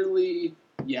clearly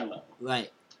yellow.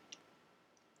 Right.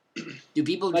 Do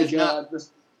people just not... the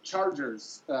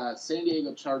Chargers, San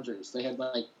Diego Chargers, they had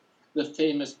the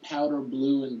famous powder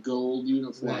blue and gold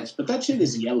uniforms, right. But that shit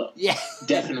is yellow. Yeah.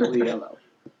 Definitely yellow.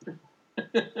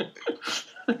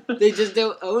 They just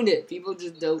don't own it. People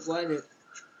just don't want it.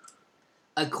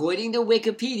 According to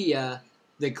Wikipedia,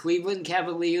 the Cleveland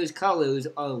Cavaliers colors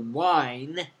are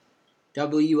wine,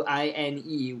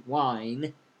 W-I-N-E,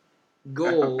 wine,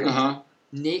 gold,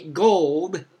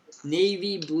 gold,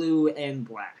 navy blue, and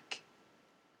black.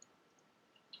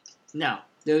 No,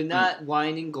 they're not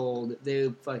wine and gold.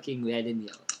 They're fucking red and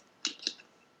yellow.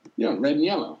 Yeah, red and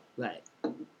yellow. Right.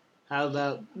 How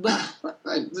about...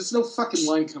 There's no fucking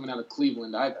wine coming out of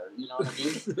Cleveland either. You know what I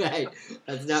mean? Right.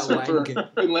 That's not wine.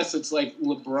 Unless it's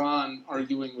LeBron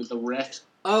arguing with the ref.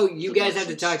 Oh, you guys have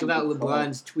to talk about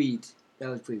LeBron's tweet. That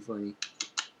was pretty funny.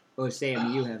 Or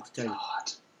Sam, you have to talk.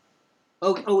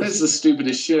 Oh, that's the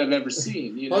stupidest shit I've ever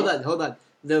seen. Hold on.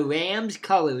 The Rams'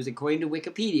 colors, according to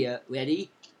Wikipedia, ready?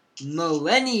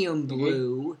 Millennium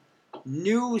blue,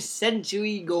 New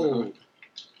Century gold.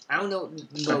 I don't know.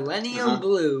 Millennium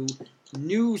blue,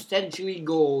 New Century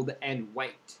gold, and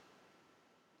white.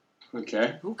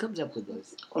 Okay. Who comes up with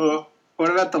those?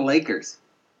 What about the Lakers?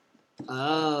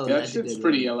 Oh, that's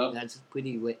pretty yellow. That's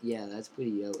pretty. Yeah, that's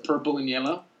pretty yellow. Purple and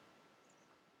yellow.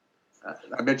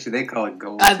 I bet you they call it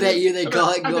gold. I bet you they I call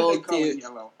bet- it I bet gold they call it too.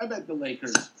 yellow. I bet the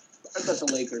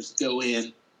Lakers go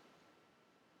in.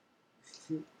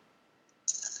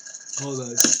 Hold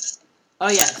on. Oh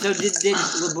yeah. So did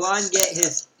LeBron get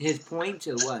his points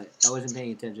or what? I wasn't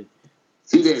paying attention.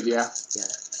 He did, yeah. Yeah.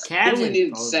 He Cavs only and-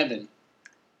 needed oh, 7.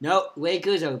 No,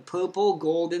 Lakers are purple,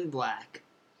 gold, and black.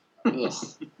 Ugh.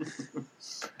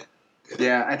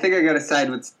 Yeah, I think I got to side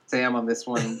with Sam on this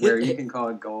one, where you can call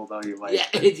it gold all you like. Yeah,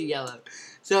 it's yellow.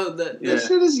 So the Yeah. That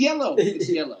shit is yellow. It's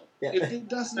yellow. Yeah. If it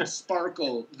doesn't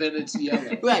sparkle, then it's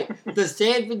yellow. right, the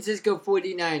San Francisco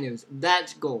 49ers,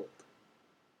 that's gold.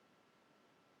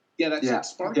 Yeah, that's Yeah. it.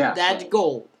 Sparkles. Yeah. That's though.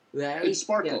 gold. Right? It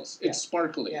sparkles. Yeah. It's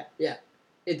sparkly. Yeah, yeah.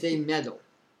 It's a medal.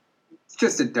 It's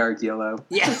just a dark yellow.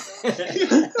 Yeah.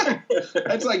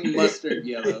 That's like mustard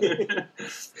yellow.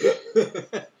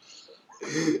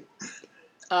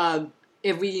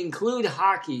 If we include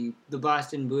hockey, the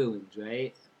Boston Bruins,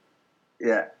 right?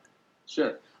 Yeah.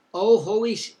 Sure.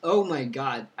 Oh my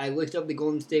God! I looked up the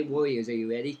Golden State Warriors. Are you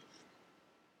ready?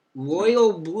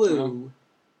 Royal blue,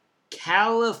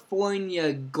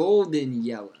 California golden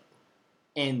yellow,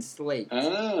 and slate.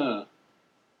 Ah.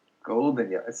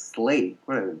 Golden yellow. Slate.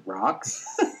 What are they, rocks?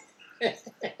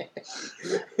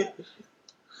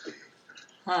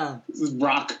 Huh? This is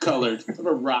rock colored. I have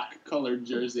a rock colored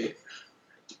jersey.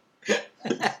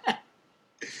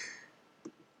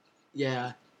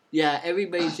 Yeah, yeah.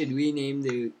 Everybody should rename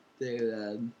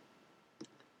their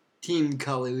team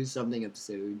colors something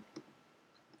absurd.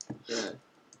 Yeah.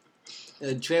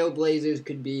 Trailblazers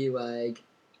could be like,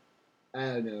 I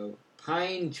don't know,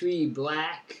 pine tree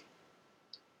black.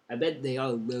 I bet they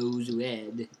are rose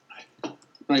red.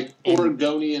 Right. And-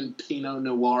 Oregonian Pinot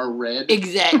Noir red.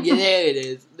 Exactly. There it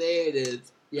is. There it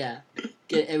is. Yeah.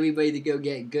 Get everybody to go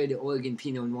get good Oregon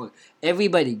Pinot Noir.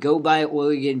 Everybody go buy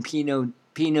Oregon Pinot.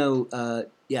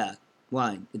 Yeah,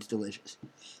 wine. It's delicious.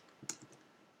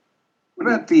 What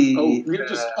about the...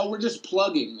 We're just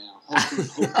plugging now.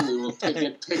 Hopefully we'll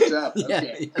get picked up. Yeah,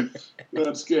 Okay. yeah.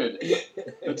 That's good.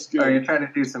 That's Are you good. trying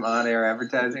to do some on-air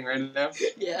advertising right now?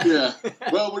 Yeah. Yeah.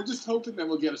 Well, we're just hoping that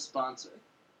we'll get a sponsor.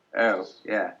 Oh,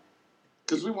 yeah.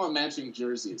 Because we want matching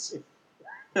jerseys.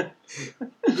 Can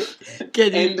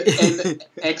And you-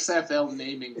 XFL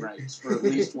naming rights for at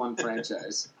least one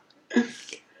franchise.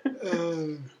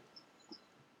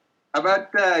 How about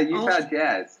Utah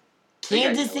Jazz?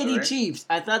 Kansas yellow, City right? Chiefs.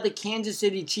 I thought the Kansas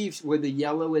City Chiefs were the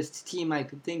yellowest team I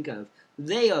could think of.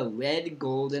 They are red,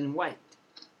 gold, and white.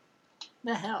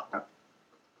 The hell?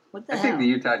 What the I hell? think the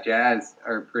Utah Jazz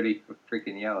are pretty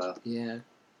freaking yellow. Yeah.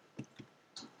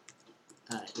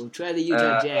 Alright, we'll try the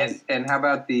Utah Jazz. And how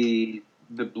about the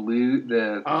blue,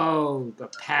 the Oh, the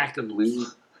Packers. blue?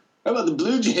 How about the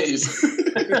Blue Jays?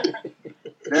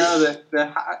 No,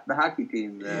 the hockey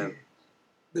team, The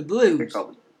they're Blues.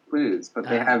 called the Blues, but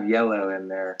they have yellow in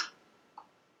there.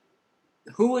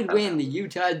 Who would win, the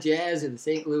Utah Jazz or the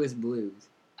St. Louis Blues?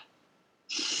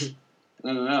 I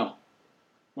don't know.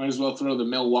 Might as well throw the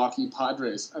Milwaukee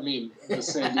Padres. I mean, the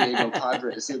San Diego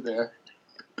Padres in there.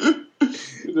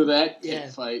 Into that Yeah.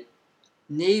 fight.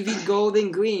 Navy, gold,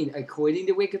 and green, according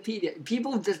to Wikipedia.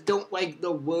 People just don't like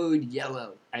the word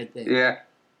yellow, I think, Yeah,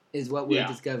 is what we're Yeah.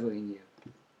 discovering here.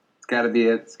 it's got to be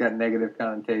it. It's got negative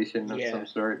connotation of Yeah. some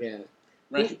sort. Yeah.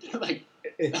 Right? Like,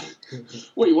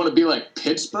 what, you want to be like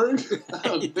Pittsburgh? I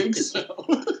don't think so.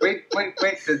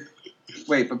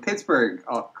 Wait, but Pittsburgh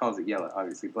calls it yellow,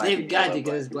 obviously. Black They've and got yellow, to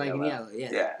because it's black and yellow.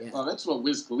 yellow. Yeah. Yeah. Well, that's what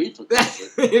Wiz Khalifa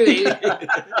calls it.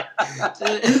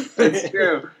 That's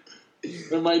true.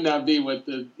 It might not be what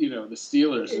the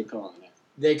Steelers are calling it.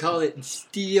 They call it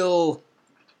steel.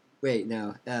 Wait,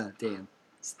 no. Oh, damn.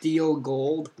 Steel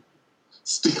gold.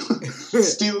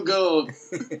 Steel gold.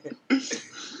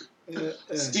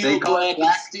 They Steel call black, it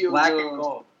black, and steel black gold. and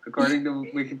gold. According to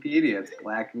Wikipedia, it's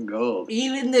black and gold.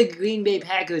 Even the Green Bay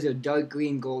Packers are dark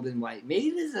green, gold, and white. Maybe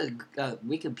this is a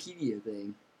Wikipedia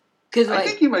thing. Because I like,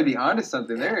 think you might be onto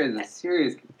something. There is a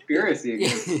serious conspiracy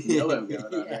against yellow going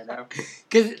on Yeah. right now.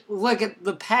 because look at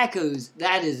the Packers.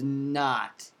 That is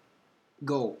not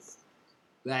gold,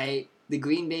 right? The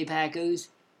Green Bay Packers.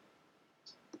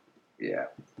 Yeah.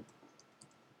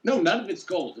 No, none of it's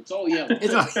gold. It's all yellow.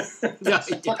 It's all,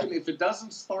 It's fucking, if it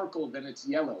doesn't sparkle, then it's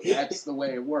yellow. That's the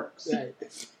way it works.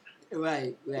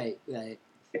 right.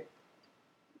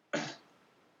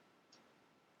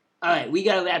 All right, we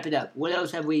gotta wrap it up. What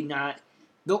else have we not?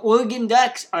 The Oregon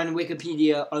Ducks on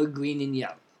Wikipedia are green and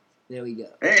yellow. There we go.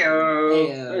 Heyo.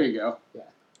 There you go.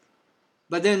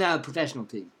 But they're not a professional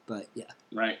team. But yeah.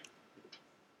 Right.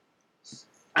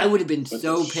 I would have been But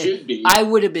so there pissed. should be. I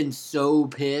would have been so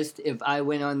pissed if I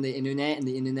went on the internet and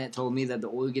the internet told me that the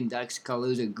Oregon Ducks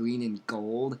colors are green and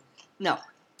gold. No,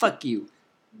 fuck you.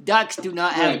 Ducks do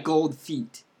not have Right. gold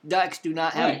feet. Ducks do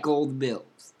not have Right. gold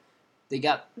bills. They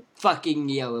got fucking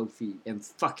yellow feet and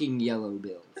fucking yellow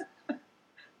bills.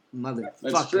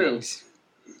 Motherfuckers.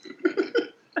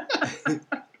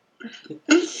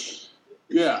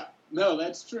 Yeah. No,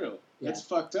 that's true. Yeah. That's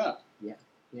fucked up. Yeah.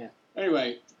 Yeah.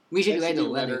 Anyway, We should that write should a be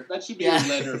letter. That should be Yeah. a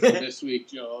letter for this week,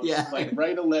 Joe. Yeah. Like,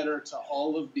 write a letter to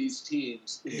all of these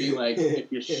teams and be like,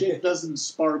 if your shit doesn't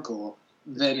sparkle,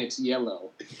 then it's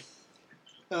yellow.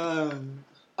 All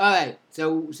right,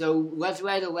 so let's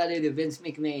write a letter to Vince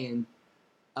McMahon.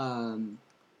 I'm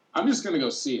just gonna go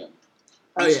see him.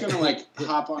 Oh, I'm just yeah. gonna like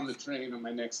hop on the train on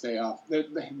my next day off. The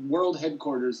world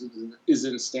headquarters is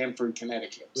in Stamford,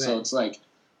 Connecticut, so Right. it's like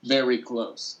very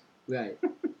close. Right.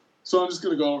 So I'm just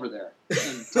gonna go over there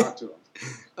and talk to him.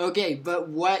 Okay, but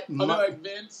what? I'll be like,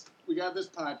 Vince, we got this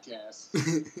podcast.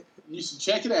 You should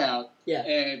check it out. Yeah.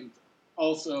 And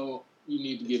also, you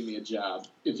need to give me a job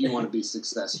if you want to be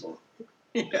successful.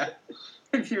 Yeah.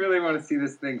 If you really want to see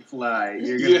this thing fly,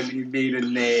 you're going to Yeah. need me to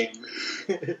name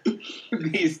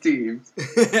these teams.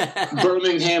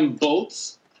 Birmingham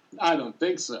Bolts? I don't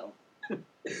think so.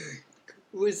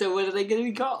 So what are they going to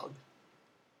be called?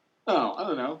 Oh, I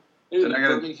don't know. Maybe Then the I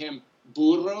gotta- Birmingham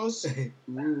Burros,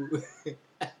 Ooh.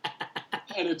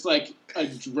 and it's like a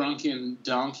drunken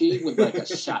donkey with like a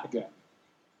shotgun.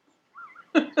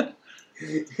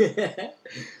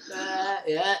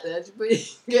 Yeah, that's pretty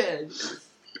good.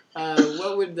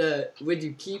 Would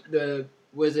you keep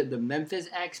was it the Memphis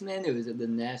X-Men or was it the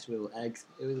Nashville X?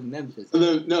 It was the Memphis.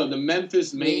 The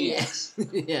Memphis Maniacs.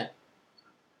 Yeah.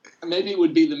 Maybe it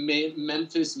would be the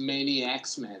Memphis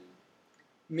Maniacs Men.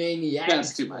 Maniacs.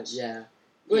 That's too much. Yeah.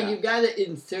 Well, Yeah. you gotta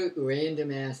insert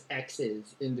random ass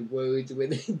X's into words where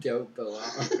they don't belong.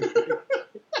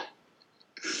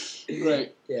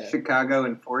 Right. Yeah. Chicago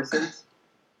Enforcers.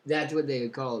 That's what they are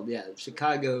called. Yeah.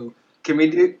 Chicago. Can we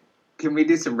do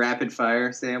some rapid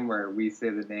fire, Sam, where we say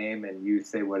the name and you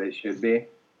say what it should be?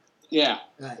 Yeah,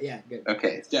 Yeah. Good.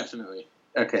 Okay. definitely.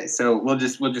 Okay. So we'll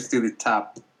just do the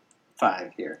top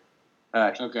 5 here.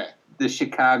 Okay. The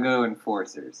Chicago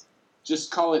Enforcers.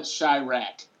 Just call it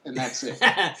Chirac, and that's it.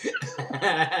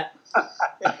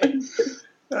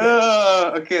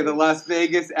 Oh, okay. The Las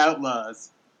Vegas Outlaws.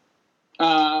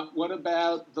 What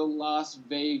about the Las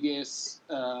Vegas?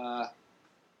 What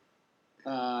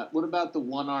about the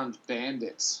One-Armed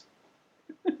Bandits?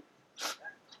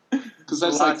 Because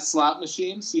that's like slot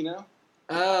machines, you know?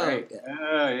 Oh. Right.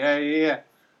 Oh,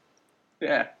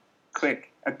 yeah.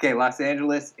 Quick. Okay, Los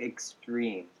Angeles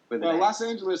Extreme. With Well, an Los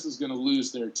Angeles is going to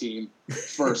lose their team,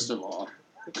 first of all,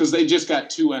 because they just got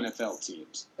 2 NFL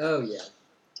teams, Oh yeah.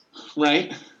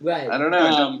 right? Right. I don't know.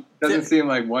 Um, It doesn't seem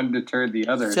like one deterred the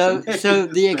other. So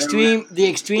the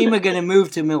extreme are gonna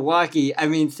move to Milwaukee. I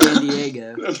mean San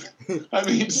Diego. I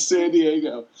mean, San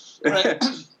Diego. Right.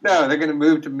 No, they're going to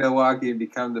move to Milwaukee and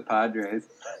become the Padres.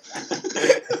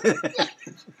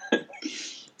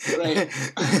 Right.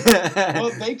 Well,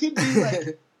 they could be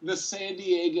like the San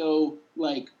Diego,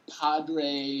 like,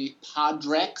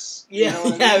 Padrex. You Yeah, know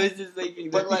what I I mean? was just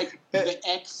thinking. But, like, the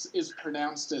X is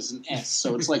pronounced as an S,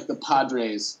 so it's like the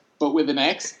Padres, but with an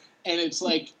X. And it's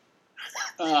like,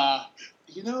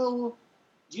 you know,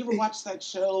 do you ever watch that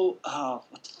show,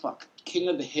 what the fuck, King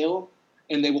of the Hill?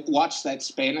 And they watch that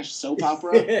Spanish soap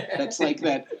opera? That's like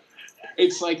that,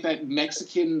 it's like that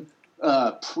Mexican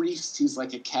priest. He's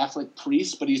like a Catholic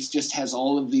priest, but he just has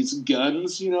all of these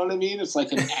guns, you know what I mean? It's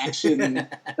like an action,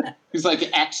 he's like an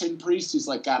action priest. He's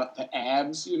like got the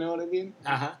abs, you know what I mean?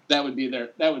 Uh-huh. That would be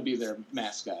their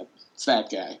mascot. It's that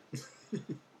guy.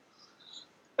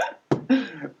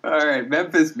 All right,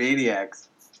 Memphis Maniacs.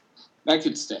 That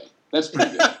could stay. That's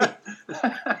pretty good.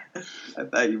 I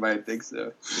thought you might think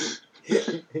so.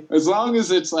 As long as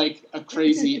it's like a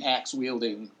crazy axe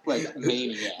wielding like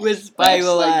maniac With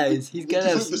spiral That's like- eyes. He's got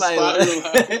a the spiral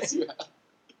eyes, yeah.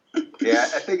 Yeah,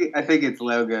 I think its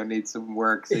logo needs some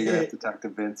work, so you're gonna have to talk to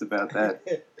Vince about that.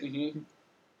 Mhm.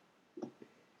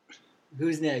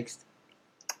 Who's next?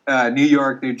 New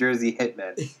York, New Jersey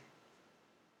Hitmen.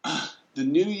 The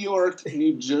New York,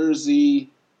 New Jersey.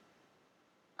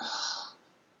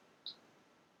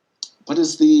 What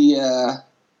is the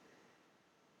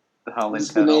The what's Holland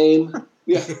the Tunnel. name?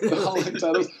 Yeah, the Holland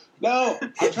Tunnels. No,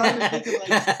 I'm trying to think of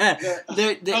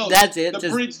like That's it. the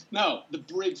Just bridge. No, the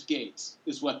bridge gates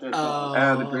is what they're called.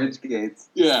 Oh, the bridge gates.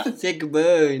 Yeah, sick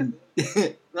burn.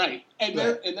 right. And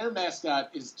their mascot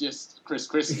is just Chris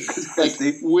Christie, Chris like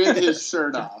Christie. with his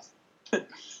shirt off.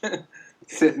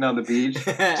 Sitting on the beach.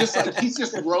 Just like he's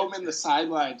just roaming the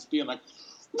sidelines, being like,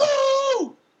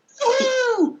 "Woo!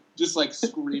 Woo!" Just like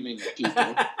screaming at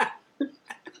people.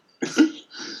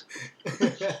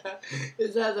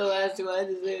 Is that the last one?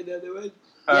 Is there another one?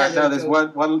 No, there's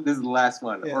one. This is the last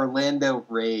one. Yeah. Orlando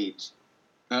Rage.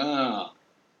 Oh.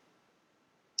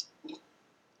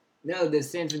 No, there's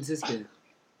San Francisco.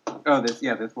 Oh, there's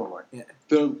one more.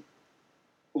 The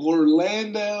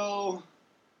Orlando.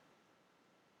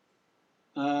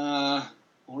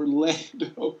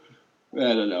 Orlando.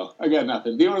 I don't know. I got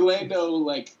nothing. The Orlando,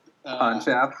 like. Pawn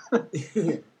shop.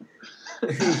 The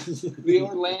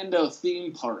Orlando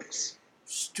theme parks.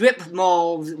 Strip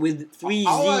malls with 3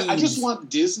 Zs. I just want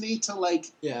Disney to,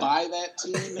 like, Yeah. buy that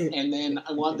team, and then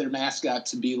I want their mascot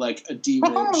to be, like, a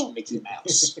deranged Mickey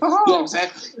Mouse. Oh. Yeah,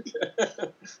 exactly.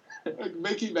 Like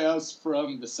Mickey Mouse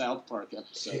from the South Park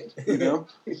episode, you know?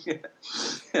 Yeah.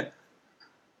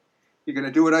 You're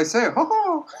gonna do what I say.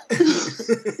 Ho-ho!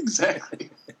 Exactly.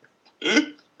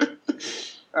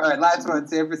 All right, last one.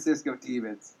 San Francisco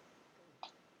Demons.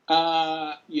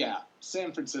 Yeah.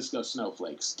 San Francisco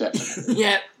Snowflakes, definitely.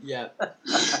 Yep.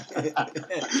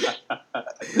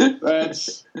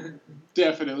 That's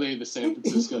definitely the San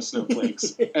Francisco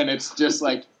Snowflakes. And it's just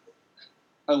like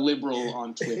a liberal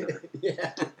on Twitter,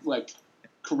 Yeah. like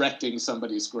correcting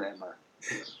somebody's grammar.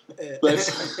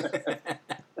 That's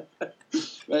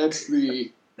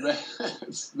the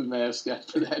mascot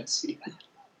for that team.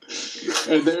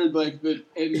 And they're like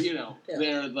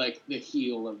they're like the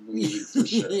heel of the league for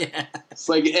sure. Yeah. It's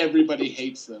like everybody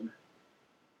hates them.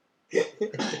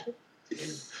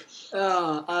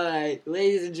 Oh, all right,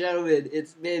 ladies and gentlemen,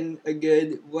 it's been a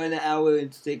good 1 hour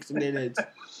and 6 minutes.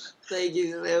 Thank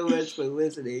you so much for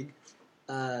listening.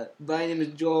 My name is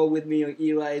Joel. With me are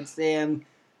Eli and Sam.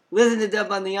 Listen to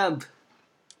Dump on the Ump.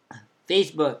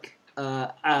 Facebook,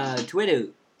 Twitter,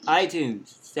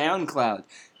 iTunes, SoundCloud.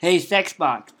 Hey,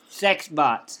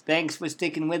 Sexbots, thanks for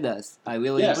sticking with us. I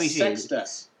really appreciate sext it.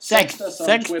 us. Sext us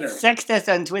on Twitter. Sext us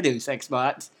on Twitter,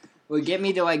 Sexbots. Or get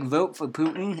me to, like, vote for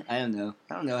Putin. I don't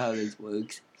know how this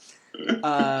works.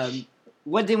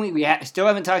 What did we still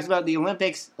haven't talked about the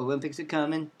Olympics. Olympics are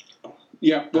coming.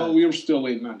 Yeah, well, we were still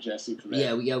waiting on Jesse for that.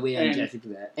 Yeah, we got to wait on Jesse for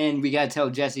that. And we got to tell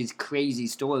Jesse's crazy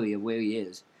story of where he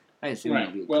is. I assume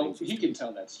it'll be a Right. Well, crazy he story. can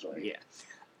tell that story.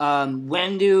 Yeah.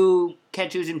 When do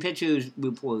catchers and pitchers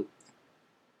report?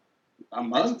 A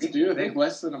month, dude. I think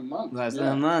less than a month. Less than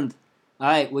a month. All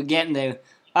right, we're getting there.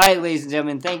 All right, ladies and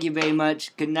gentlemen, thank you very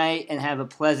much. Good night, and have a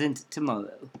pleasant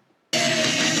tomorrow.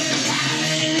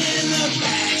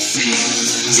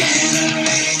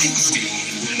 Generating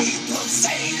steam,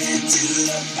 pulsating to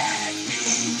the back.